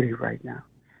society right now.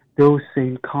 Those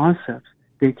same concepts,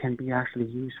 they can be actually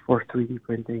used for 3D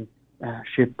printing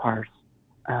ship parts,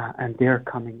 and they're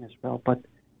coming as well. But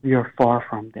we are far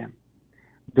from them.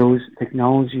 Those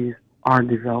technologies are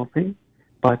developing,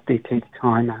 but they take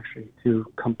time actually to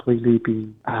completely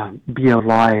be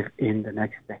alive in the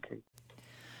next decade.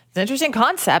 It's an interesting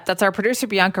concept. That's our producer,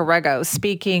 Bianca Rego,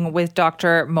 speaking with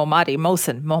Dr.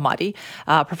 Mohsen Momadi,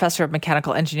 professor of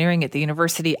mechanical engineering at the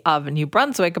University of New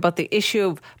Brunswick, about the issue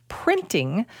of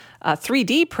printing,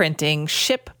 3D printing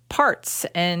ship parts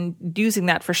and using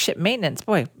that for ship maintenance.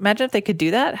 Boy, imagine if they could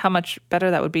do that, how much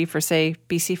better that would be for, say,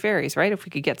 BC Ferries, right? If we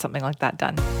could get something like that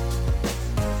done.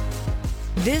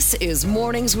 This is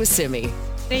Mornings with Simi.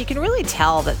 Now, you can really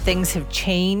tell that things have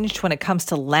changed when it comes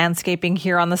to landscaping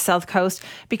here on the South Coast,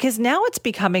 because now it's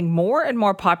becoming more and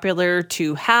more popular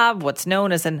to have what's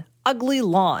known as an ugly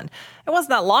lawn. It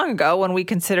wasn't that long ago when we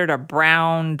considered a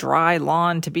brown, dry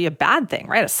lawn to be a bad thing,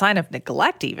 right? A sign of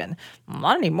neglect even.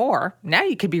 Not anymore. Now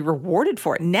you could be rewarded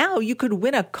for it. Now you could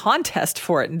win a contest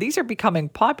for it. And these are becoming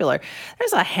popular.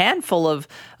 There's a handful of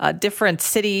different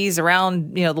cities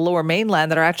around, the Lower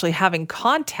Mainland that are actually having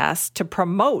contests to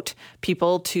promote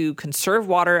people to conserve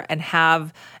water and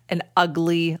have an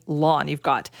ugly lawn. You've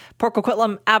got Port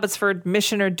Coquitlam, Abbotsford,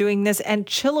 Mission are doing this, and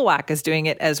Chilliwack is doing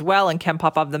it as well. And Ken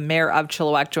Popov, the mayor of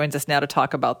Chilliwack, joins us now to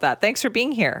talk about that. Thanks for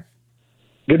being here.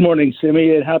 Good morning,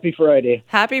 Simi, and happy Friday.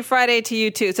 Happy Friday to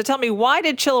you too. So tell me, why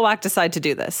did Chilliwack decide to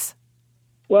do this?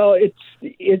 Well,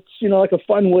 it's like a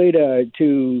fun way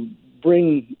to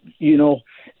bring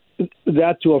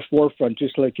that to a forefront,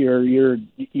 just like your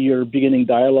beginning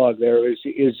dialogue there is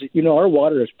our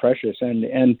water is precious,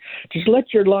 and just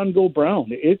let your lawn go brown.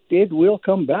 It will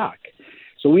come back.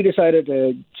 So we decided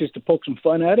to poke some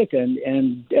fun at it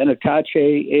and attach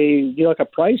a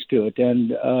prize to it,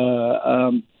 and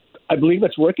I believe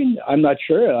it's working. I'm not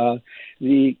sure.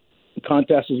 The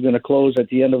contest is going to close at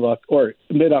the end of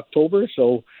mid-October,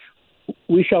 so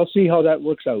we shall see how that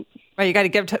works out. Right, you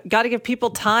got to give people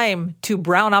time to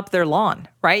brown up their lawn,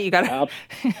 right? You got to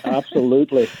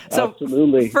absolutely. So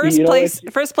absolutely. First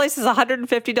place is a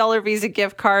 $150 Visa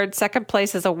gift card. Second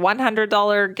place is a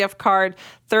 $100 gift card.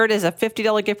 Third is a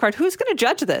 $50 gift card. Who's going to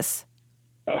judge this?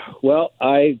 Well,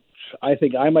 I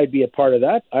think I might be a part of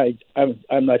that.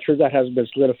 I'm not sure, that hasn't been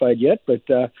solidified yet, but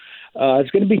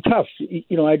it's going to be tough.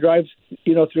 I drive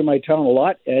through my town a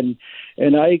lot, and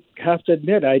I have to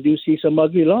admit I do see some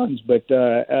ugly lawns, but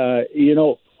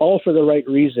all for the right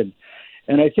reason.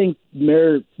 And I think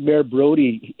Mayor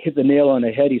Brody hit the nail on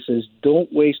the head. He says,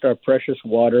 "Don't waste our precious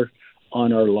water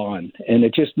on our lawn," and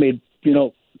it just made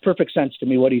perfect sense to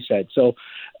me what he said. So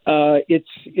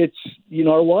it's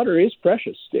our water is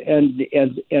precious, and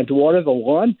to water the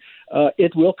lawn,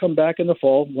 it will come back in the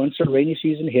fall once the rainy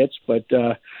season hits. But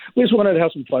we just wanted to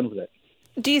have some fun with it.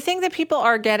 Do you think that people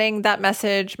are getting that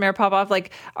message, Mayor Popov?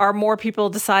 Like, are more people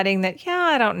deciding that,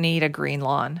 I don't need a green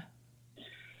lawn?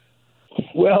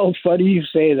 Well, funny you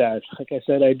say that. Like I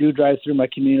said, I do drive through my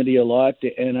community a lot,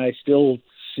 and I still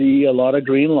see a lot of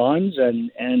green lawns,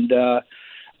 and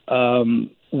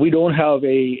we don't have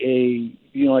a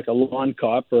lawn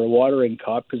cop or a watering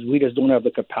cop because we just don't have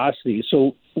the capacity.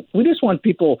 So we just want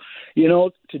people,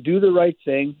 to do the right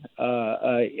thing,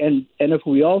 and if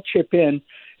we all chip in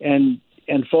and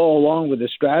follow along with the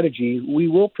strategy, we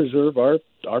will preserve our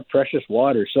precious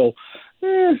water. So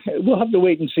we'll have to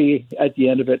wait and see at the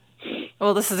end of it.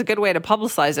 Well, this is a good way to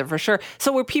publicize it for sure.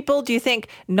 So were people, do you think,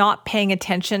 not paying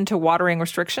attention to watering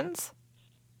restrictions?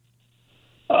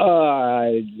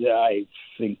 I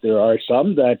think there are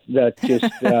some that just.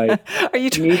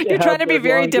 You're trying to be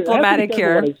very diplomatic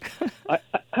here.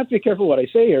 have to be careful what I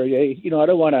say here. I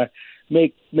don't want to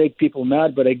make people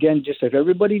mad, but again, just if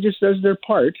everybody just does their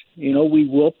part, we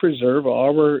will preserve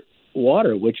our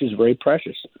water, which is very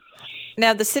precious.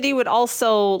 Now, the city would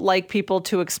also like people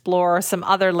to explore some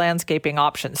other landscaping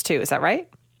options too. Is that right?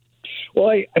 Well,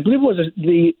 I believe it was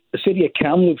the city of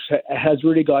Kamloops has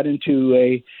really got into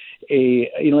a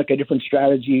different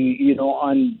strategy,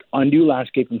 on new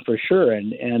landscaping for sure,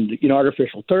 and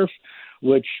artificial turf,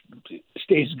 which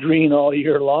stays green all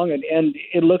year long, and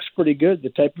it looks pretty good. The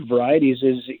type of varieties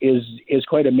is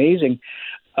quite amazing.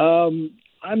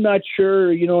 I'm not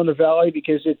sure, in the valley,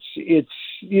 because it's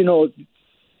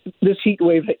this heat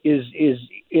wave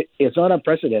it's not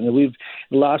unprecedented.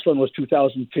 The last one was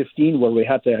 2015, where we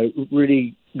had to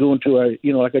really go into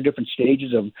a different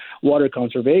stages of water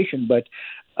conservation. But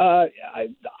I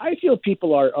feel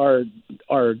people are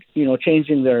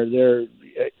changing their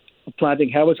planting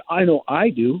habits. I know I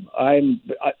do. I'm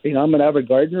an avid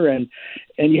gardener, and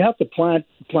you have to plant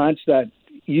plants that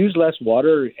use less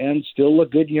water and still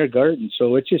look good in your garden.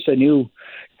 So it's just a new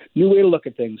way to look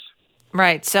at things.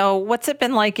 Right. So what's it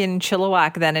been like in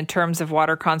Chilliwack then in terms of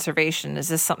water conservation? Is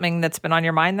this something that's been on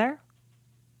your mind there?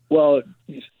 Well,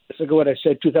 so what I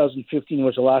said, 2015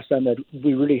 was the last time that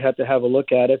we really had to have a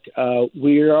look at it.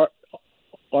 We are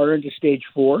into stage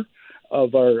 4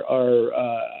 of our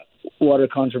water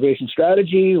conservation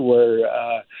strategy,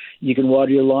 where you can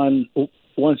water your lawn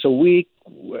once a week.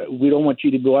 We don't want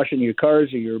you to be washing your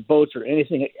cars or your boats or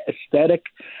anything aesthetic.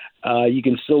 You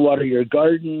can still water your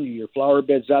garden, your flower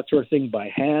beds, that sort of thing, by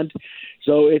hand.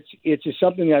 So it's just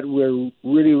something that we're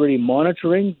really, really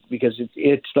monitoring, because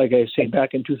it's like I say,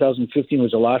 back in 2015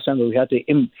 was the last time that we had to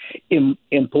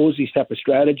impose these type of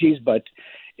strategies, but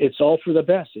it's all for the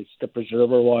best. It's to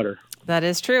preserve our water. That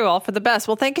is true. All for the best.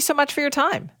 Well, thank you so much for your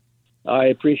time. I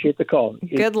appreciate the call.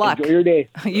 Good luck. Enjoy your day.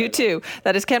 You too.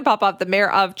 That is Ken Popov, the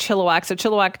mayor of Chilliwack. So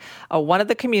Chilliwack, one of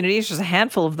the communities, there's a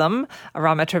handful of them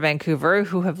around Metro Vancouver,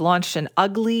 who have launched an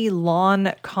ugly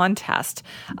lawn contest.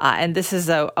 And this is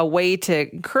a way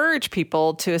to encourage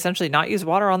people to essentially not use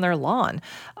water on their lawn.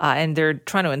 And they're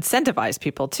trying to incentivize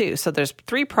people too. So there's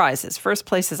 3 prizes. First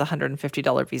place is a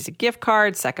 $150 Visa gift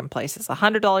card. Second place is a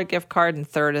 $100 gift card. And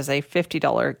third is a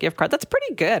 $50 gift card. That's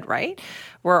pretty good, right?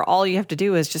 Where all you have to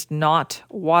do is just not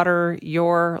water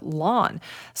your lawn.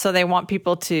 So they want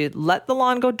people to let the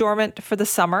lawn go dormant for the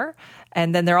summer.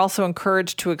 And then they're also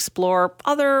encouraged to explore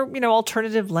other,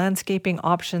 alternative landscaping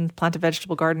options, plant a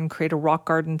vegetable garden, create a rock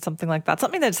garden, something like that.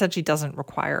 Something that essentially doesn't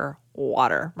require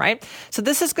water, right? So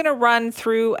this is going to run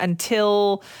through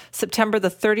until September the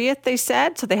 30th, they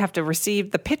said. So they have to receive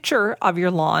the picture of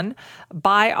your lawn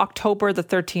by October the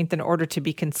 13th in order to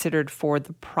be considered for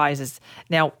the prizes.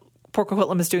 Now, Port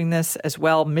Coquitlam is doing this as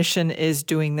well. Mission is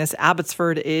doing this.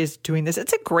 Abbotsford is doing this.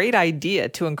 It's a great idea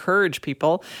to encourage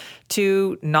people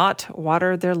to not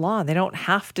water their lawn. They don't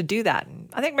have to do that.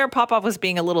 I think Mayor Popov was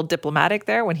being a little diplomatic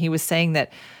there when he was saying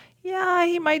that, yeah,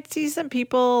 he might see some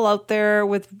people out there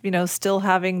with, still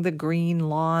having the green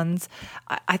lawns.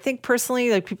 I think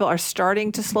personally, people are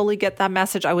starting to slowly get that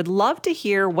message. I would love to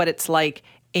hear what it's like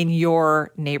in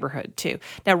your neighborhood too.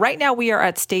 Now, right now we are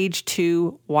at stage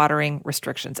 2 watering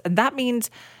restrictions, and that means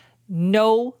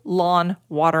no lawn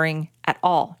watering at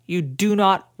all. You do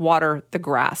not water the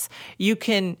grass. You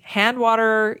can hand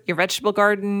water your vegetable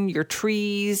garden, your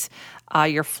trees,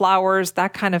 your flowers,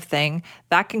 that kind of thing.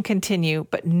 That can continue,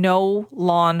 but no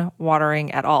lawn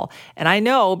watering at all. And I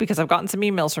know, because I've gotten some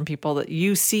emails from people, that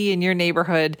you see in your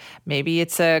neighborhood, maybe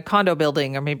it's a condo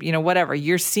building or maybe, whatever,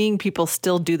 you're seeing people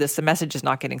still do this. The message is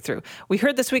not getting through. We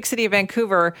heard this week City of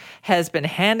Vancouver has been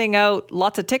handing out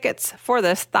lots of tickets for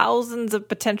this, thousands of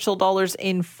potential dollars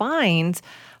in fines.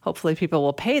 Hopefully people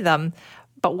will pay them.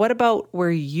 But what about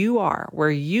where you are,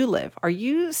 where you live? Are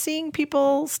you seeing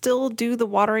people still do the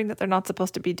watering that they're not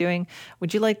supposed to be doing?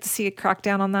 Would you like to see a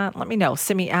crackdown on that? Let me know.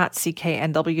 Simi at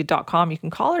cknw.com. You can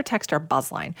call or text our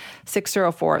buzzline,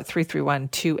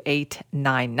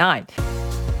 604-331-2899.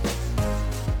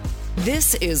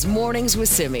 This is Mornings with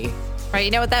Simi. All right,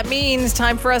 you know what that means.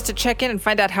 Time for us to check in and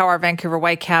find out how our Vancouver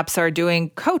Whitecaps are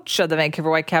doing. Coach of the Vancouver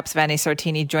Whitecaps, Vanni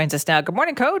Sartini, joins us now. Good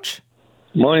morning, Coach.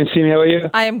 Morning, Simi. How are you?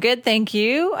 I am good, thank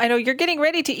you. I know you're getting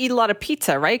ready to eat a lot of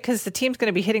pizza, right? Because the team's going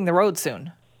to be hitting the road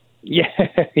soon.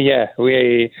 Yeah.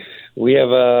 We have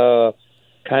a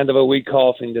kind of a week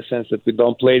off in the sense that we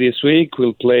don't play this week.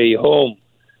 We'll play home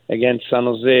against San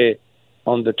Jose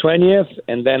on the 20th,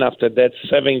 and then after that,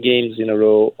 7 games in a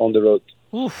row on the road.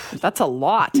 Oof, that's a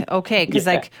lot. Okay, because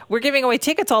we're giving away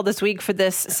tickets all this week for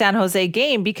this San Jose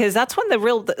game, because that's when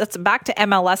that's back to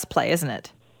MLS play, isn't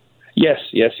it? Yes.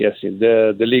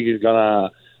 The league is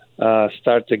gonna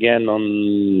starts again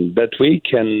on that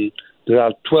week, and there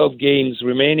are 12 games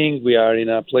remaining. We are in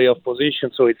a playoff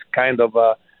position, so it's kind of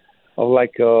the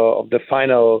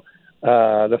final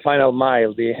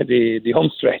mile, the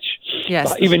home stretch.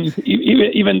 Yes.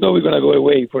 Even though we're going to go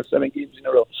away for 7 games in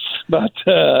a row, but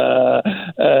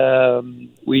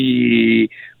we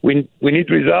need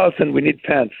results and we need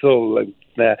fans. So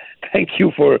thank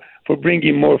you for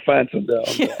bringing more fans on the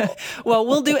Well,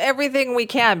 we'll do everything we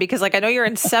can because, I know you're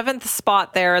in 7th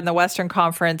spot there in the Western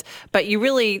Conference, but you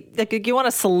really you want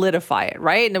to solidify it,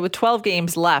 right? And with 12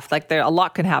 games left, a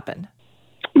lot can happen.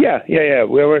 Yeah.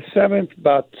 We were 7th,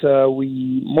 but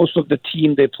most of the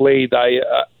team they played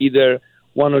either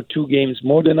 1 or 2 games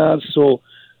more than us. So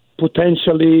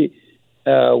potentially,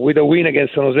 with a win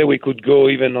against San Jose, we could go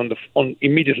even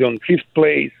immediately on 5th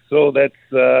place. So that's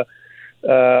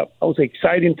I would say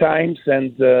exciting times.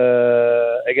 And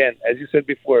again, as you said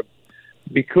before,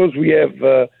 because we have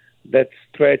that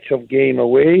stretch of game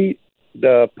away,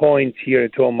 the points here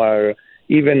at home are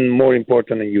even more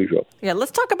important than usual. Yeah,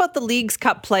 let's talk about the Leagues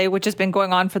Cup play, which has been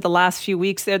going on for the last few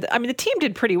weeks. The team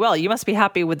did pretty well. You must be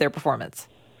happy with their performance.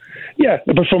 Yeah,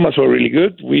 the performance was really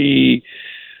good. We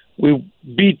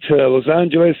beat Los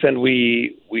Angeles, and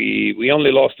we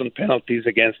only lost on penalties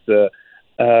against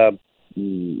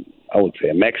I would say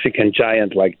a Mexican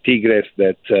giant like Tigres.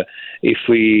 That if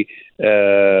we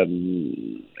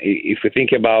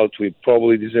think about, we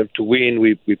probably deserve to win.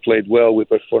 We played well. We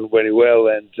performed very well,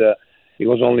 and it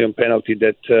was only on penalty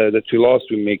that we lost.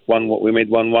 We made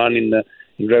 1-1 in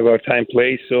regular time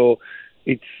play. So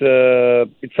it's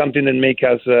something that makes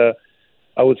us,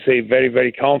 I would say, very,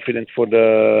 very confident for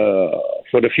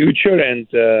the future, and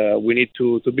we need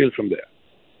to build from there.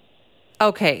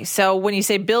 Okay, so when you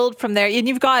say build from there, and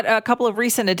you've got a couple of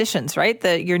recent additions, right?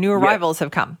 Your new arrivals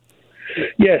have come.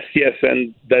 Yes,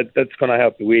 and that's going to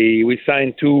help. We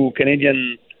signed 2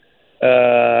 Canadian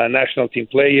national team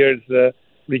players,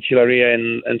 Richie Laria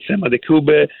and Sema de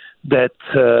Cube, that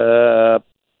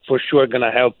for sure going to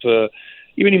help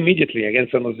even immediately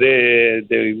against San Jose.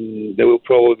 They will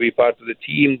probably be part of the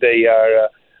team. They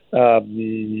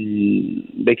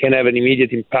can have an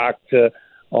immediate impact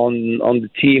on the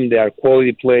team. They are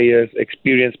quality players,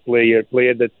 experienced players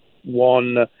that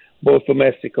won both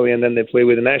domestically and then they play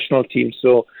with the national team.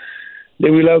 So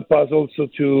they will help us also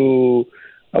to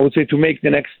make the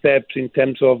next steps in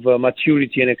terms of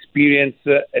maturity and experience,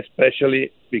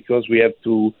 especially because we have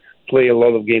to play a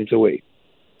lot of games away.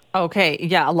 Okay,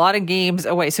 yeah, a lot of games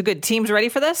away. So good. Teams ready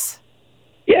for this?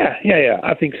 Yeah.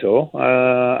 I think so.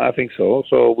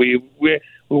 So we're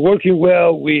working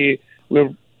well. We're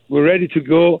ready to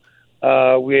go.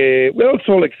 We're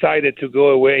also excited to go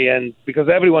away, and because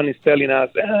everyone is telling us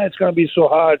it's going to be so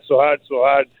hard,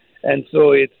 and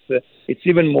so it's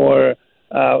even more.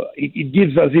 It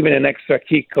gives us even an extra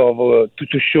kick of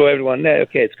to show everyone,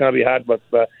 okay, it's going to be hard, but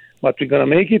we're going to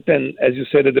make it. And as you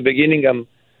said at the beginning,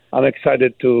 I'm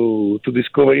excited to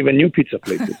discover even new pizza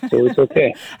places. So it's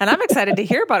okay. And I'm excited to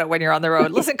hear about it when you're on the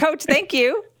road. Listen, Coach, thank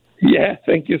you. Yeah,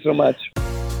 thank you so much.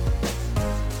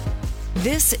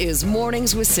 This is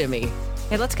Mornings with Simi.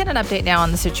 Hey, let's get an update now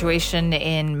on the situation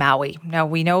in Maui. Now,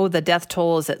 we know the death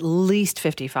toll is at least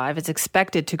 55. It's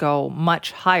expected to go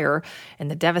much higher in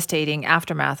the devastating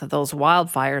aftermath of those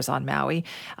wildfires on Maui.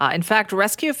 In fact,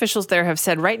 rescue officials there have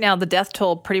said right now the death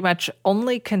toll pretty much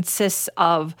only consists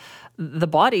of the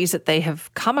bodies that they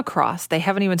have come across. They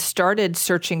haven't even started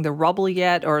searching the rubble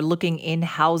yet or looking in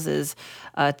houses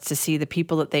to see the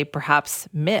people that they perhaps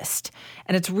missed.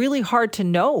 And it's really hard to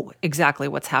know exactly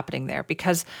what's happening there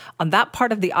because on that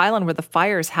part of the island where the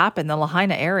fires happen, the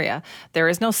Lahaina area, there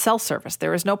is no cell service,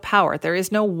 there is no power, there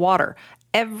is no water.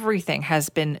 Everything has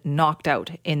been knocked out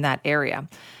in that area.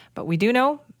 But we do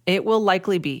know it will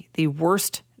likely be the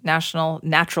worst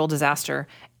natural disaster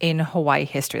in Hawaii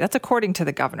history. That's according to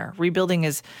the governor. Rebuilding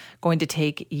is going to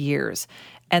take years.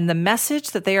 And the message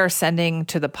that they are sending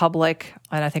to the public,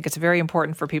 and I think it's very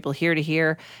important for people here to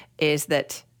hear, is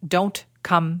that don't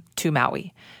come to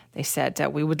Maui. They said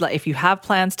if you have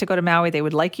plans to go to Maui, they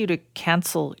would like you to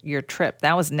cancel your trip.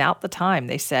 Now is not the time,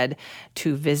 they said,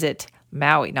 to visit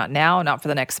Maui. Not now, not for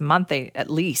the next month, at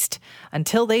least.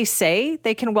 Until they say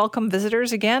they can welcome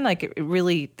visitors again,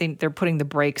 they're putting the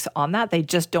brakes on that. They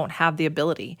just don't have the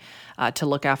ability to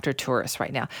look after tourists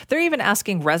right now. They're even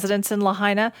asking residents in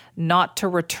Lahaina not to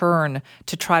return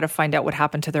to try to find out what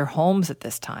happened to their homes at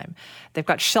this time. They've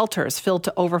got shelters filled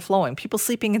to overflowing, people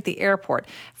sleeping at the airport.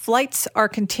 Flights are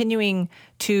continuing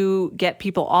to get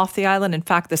people off the island. In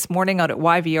fact, this morning out at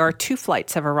YVR, 2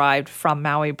 flights have arrived from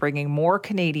Maui, bringing more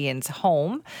Canadians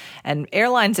home. And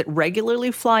airlines that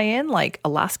regularly fly in, like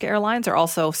Alaska Airlines, are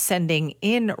also sending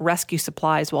in rescue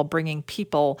supplies while bringing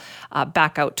people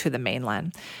back out to the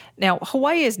mainland. Now,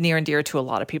 Hawaii is near and dear to a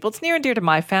lot of people. It's near and dear to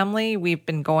my family. We've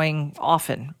been going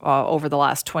often over the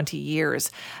last 20 years.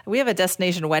 We have a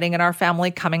destination wedding in our family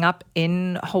coming up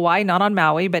in Hawaii, not on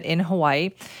Maui, but in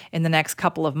Hawaii in the next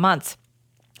couple of months.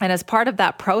 And as part of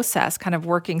that process, kind of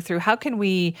working through how can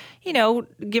we,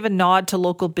 give a nod to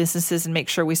local businesses and make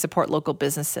sure we support local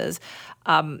businesses.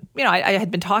 I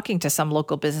had been talking to some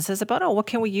local businesses about, what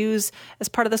can we use as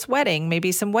part of this wedding?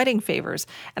 Maybe some wedding favors.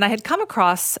 And I had come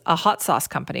across a hot sauce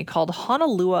company called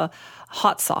Honolua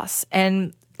Hot Sauce.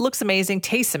 And looks amazing,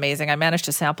 tastes amazing. I managed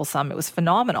to sample some. It was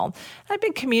phenomenal. I've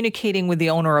been communicating with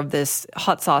the owner of this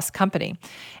hot sauce company.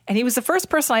 And he was the first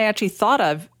person I actually thought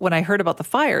of when I heard about the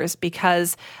fires,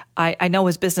 because I know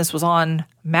his business was on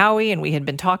Maui and we had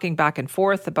been talking back and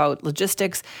forth about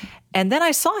logistics. And then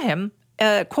I saw him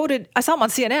quoted, I saw him on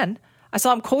CNN. I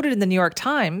saw him quoted in the New York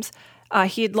Times.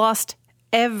 He had lost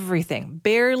everything,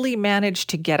 barely managed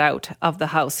to get out of the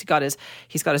house. He's got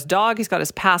his dog, he's got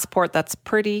his passport. That's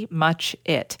pretty much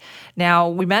it. Now,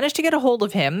 we managed to get a hold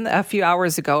of him a few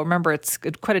hours ago. Remember, it's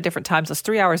quite a different time, so it's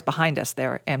 3 hours behind us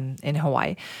there in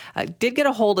Hawaii. Did get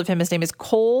a hold of him. His name is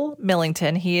Cole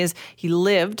Millington. He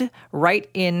lived right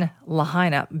in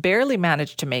Lahaina, barely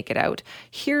managed to make it out.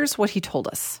 Here's what he told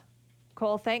us.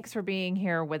 Cole, thanks for being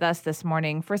here with us this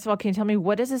morning. First of all, can you tell me,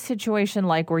 what is the situation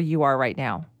like where you are right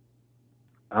now?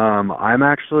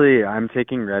 I'm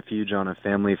taking refuge on a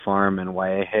family farm in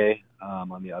Waiahe,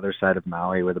 on the other side of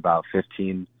Maui, with about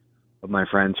 15 of my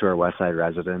friends who are Westside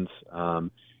residents.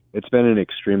 It's been an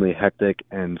extremely hectic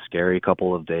and scary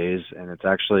couple of days, and it's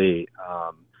actually,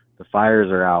 the fires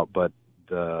are out, but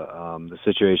the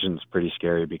situation is pretty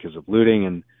scary because of looting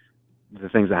and the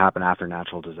things that happen after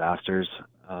natural disasters.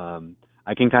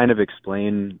 I can kind of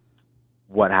explain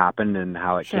what happened and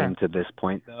how it came to this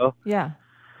point, though. Yeah.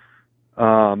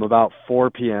 About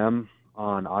 4 p.m.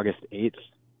 on August 8th,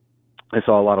 I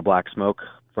saw a lot of black smoke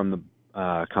from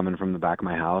coming from the back of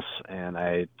my house, and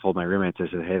I told my roommates,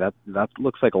 I said, hey, that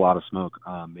looks like a lot of smoke.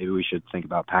 Maybe we should think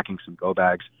about packing some go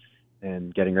bags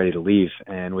and getting ready to leave.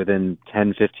 And within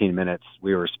 10, 15 minutes,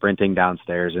 we were sprinting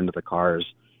downstairs into the cars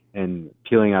and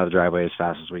peeling out of the driveway as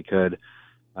fast as we could.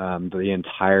 The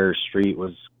entire street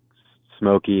was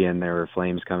smoky, and there were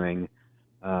flames coming.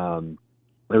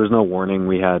 There was no warning.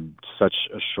 We had such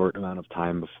a short amount of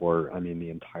time before, the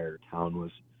entire town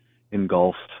was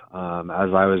engulfed. As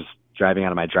I was driving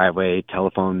out of my driveway,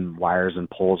 telephone wires and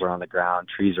poles are on the ground,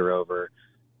 trees are over.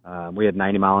 We had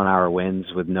 90-mile-an-hour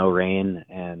winds with no rain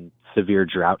and severe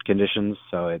drought conditions,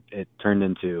 so it turned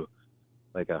into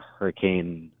like a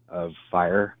hurricane of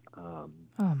fire.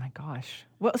 Oh my gosh.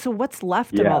 Well, so what's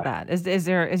left of all that? Is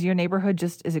your neighborhood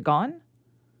is it gone?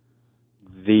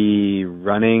 The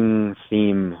running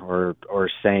theme or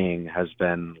saying has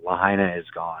been Lahaina is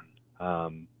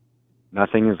gone.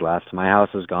 Nothing is left. My house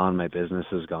is gone. My business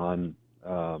is gone.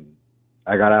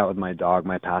 I got out with my dog,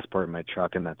 my passport, and my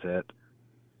truck, and that's it.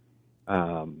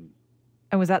 And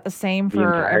was that the same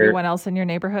for everyone else in your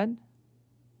neighborhood?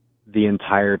 The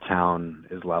entire town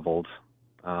is leveled.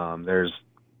 There's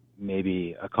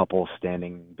maybe a couple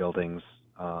standing buildings,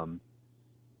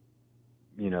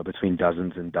 between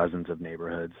dozens and dozens of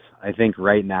neighborhoods. I think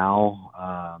right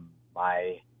now,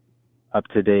 my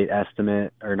up-to-date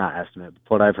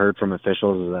what I've heard from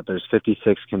officials is that there's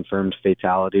 56 confirmed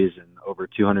fatalities and over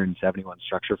 271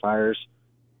 structure fires,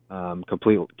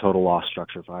 complete total loss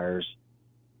structure fires.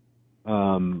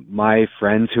 My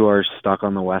friends who are stuck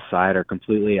on the west side are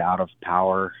completely out of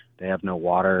power. They have no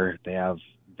water. They have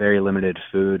very limited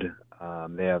food.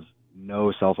 They have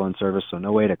no cell phone service, so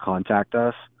no way to contact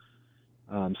us.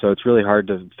 So it's really hard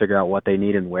to figure out what they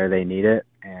need and where they need it.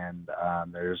 And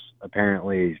there's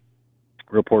apparently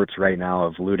reports right now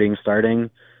of looting starting,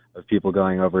 of people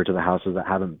going over to the houses that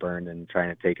haven't burned and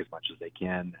trying to take as much as they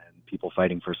can, and people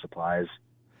fighting for supplies.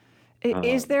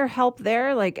 Is there help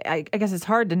there? Like, I guess it's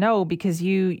hard to know because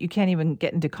you can't even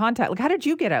get into contact. Like, how did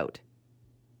you get out?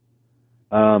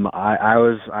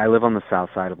 I live on the south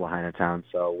side of Lahaina town,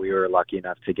 so we were lucky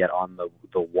enough to get on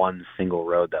the one single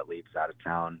road that leads out of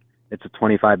town. It's a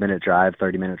 25-minute drive,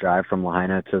 30-minute drive from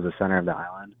Lahaina to the center of the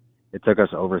island. It took us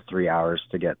over 3 hours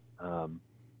to get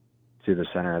to the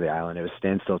center of the island. It was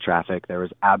standstill traffic. There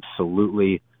was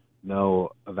absolutely no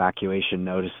evacuation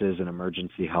notices and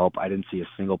emergency help. I didn't see a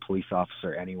single police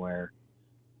officer anywhere.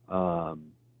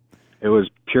 It was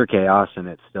pure chaos, and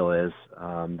it still is.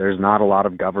 There's not a lot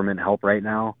of government help right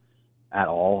now at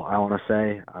all, I want to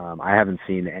say. I haven't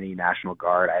seen any National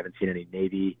Guard. I haven't seen any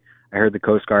Navy. I heard the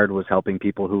Coast Guard was helping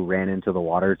people who ran into the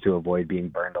water to avoid being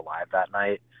burned alive that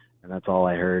night, and that's all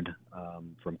I heard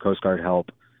from Coast Guard help.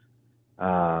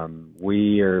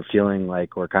 We are feeling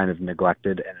like we're kind of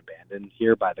neglected and abandoned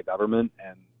here by the government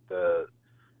and the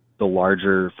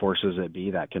larger forces that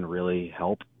be that can really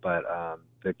help. But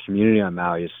the community on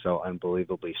Maui is so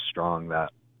unbelievably strong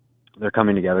that they're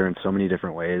coming together in so many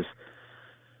different ways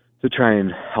to try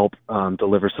and help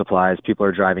deliver supplies. People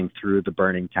are driving through the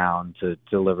burning town to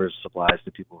deliver supplies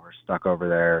to people who are stuck over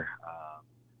there.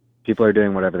 People are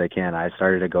doing whatever they can. I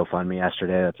started a GoFundMe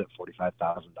yesterday. That's at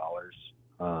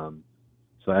 $45,000.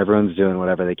 So everyone's doing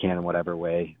whatever they can in whatever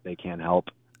way they can help.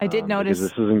 I did notice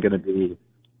because this isn't going to be.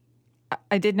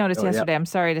 I did notice yesterday. Yeah. I'm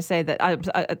sorry to say that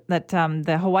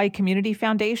the Hawaii Community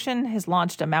Foundation has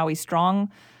launched a Maui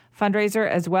Strong fundraiser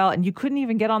as well, and you couldn't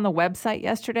even get on the website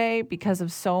yesterday because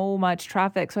of so much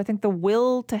traffic. So I think the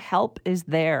will to help is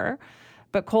there.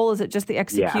 But Cole, is it just the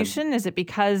execution? Yeah. Is it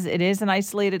because it is an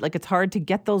isolated, like it's hard to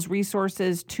get those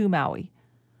resources to Maui?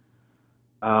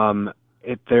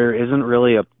 There isn't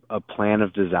really a plan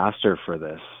of disaster for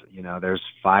this. You know, there's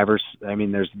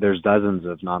there's dozens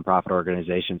of nonprofit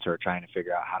organizations who are trying to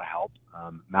figure out how to help.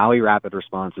 Maui Rapid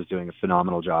Response is doing a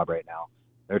phenomenal job right now.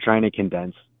 They're trying to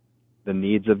condense the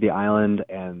needs of the island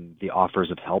and the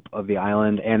offers of help of the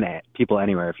island and people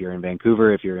anywhere. If you're in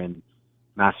Vancouver, if you're in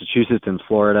Massachusetts, in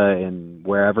Florida, and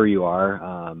wherever you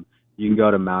are, you can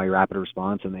go to Maui Rapid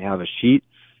Response and they have a sheet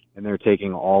and they're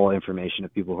taking all information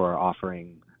of people who are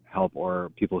offering help or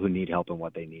people who need help and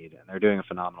what they need. And they're doing a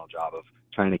phenomenal job of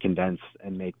trying to condense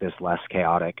and make this less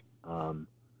chaotic.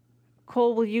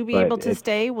 Cole, will you be able to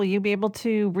stay? Will you be able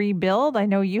to rebuild? I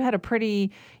know you had a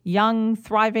pretty young,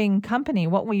 thriving company.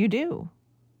 What will you do?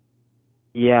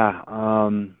 Yeah,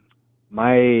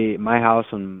 my house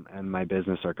and my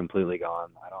business are completely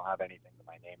gone. I don't have anything to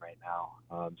my name right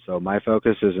now. So my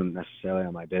focus isn't necessarily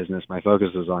on my business. My focus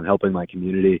is on helping my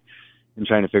community and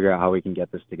trying to figure out how we can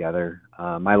get this together.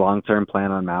 My long-term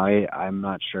plan on Maui, I'm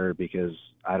not sure because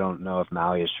I don't know if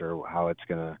Maui is sure how it's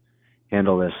going to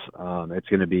handle this. It's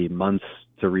going to be months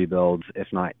to rebuild.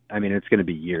 If not, it's going to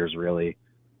be years really.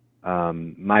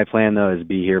 My plan though is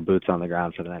be here, boots on the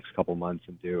ground for the next couple months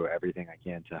and do everything I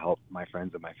can to help my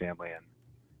friends and my family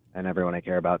and everyone I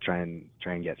care about try and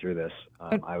get through this.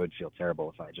 I would feel terrible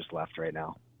if I just left right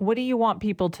now. What do you want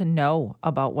people to know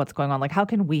about what's going on? Like, how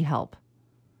can we help?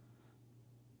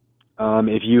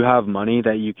 If you have money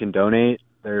that you can donate,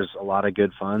 there's a lot of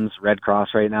good funds. Red Cross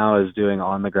right now is doing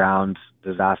on-the-ground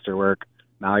disaster work.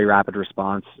 Maui Rapid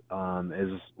Response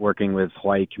is working with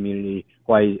Maui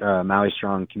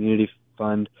Strong Community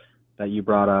Fund that you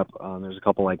brought up. There's a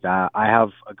couple like that. I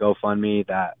have a GoFundMe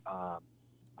that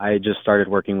I just started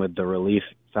working with the Relief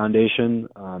Foundation,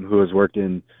 who has worked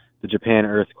in the Japan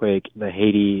earthquake, the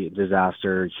Haiti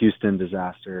disaster, Houston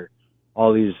disaster,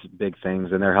 all these big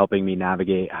things, and they're helping me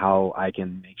navigate how I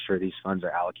can make sure these funds are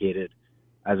allocated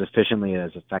as efficiently and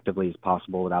as effectively as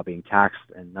possible without being taxed,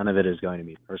 and none of it is going to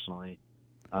me personally.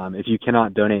 If you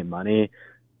cannot donate money,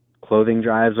 clothing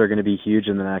drives are going to be huge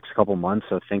in the next couple months,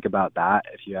 so think about that.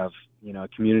 If you have, a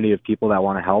community of people that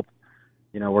want to help,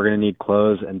 we're going to need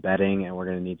clothes and bedding, and we're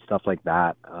going to need stuff like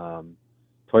that.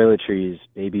 Toiletries,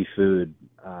 baby food,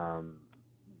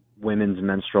 women's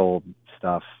menstrual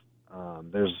stuff.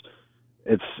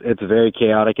 It's very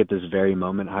chaotic at this very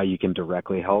moment how you can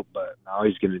directly help, but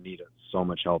Maui's going to need so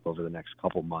much help over the next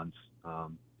couple months.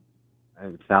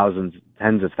 And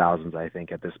tens of thousands, I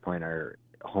think, at this point are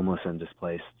homeless and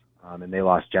displaced, and they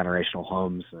lost generational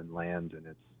homes and land. And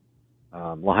it's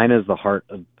Lahaina is the heart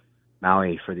of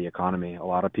Maui for the economy. A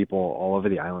lot of people all over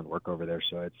the island work over there,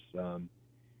 so it's going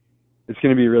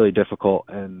to be really difficult,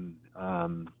 and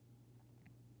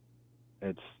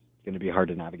it's going to be hard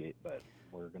to navigate, but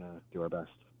we're going to do our best.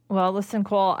 Well, listen,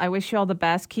 Cole, I wish you all the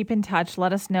best. Keep in touch.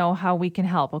 Let us know how we can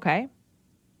help, okay?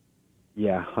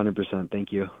 Yeah, 100%.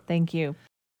 Thank you. Thank you.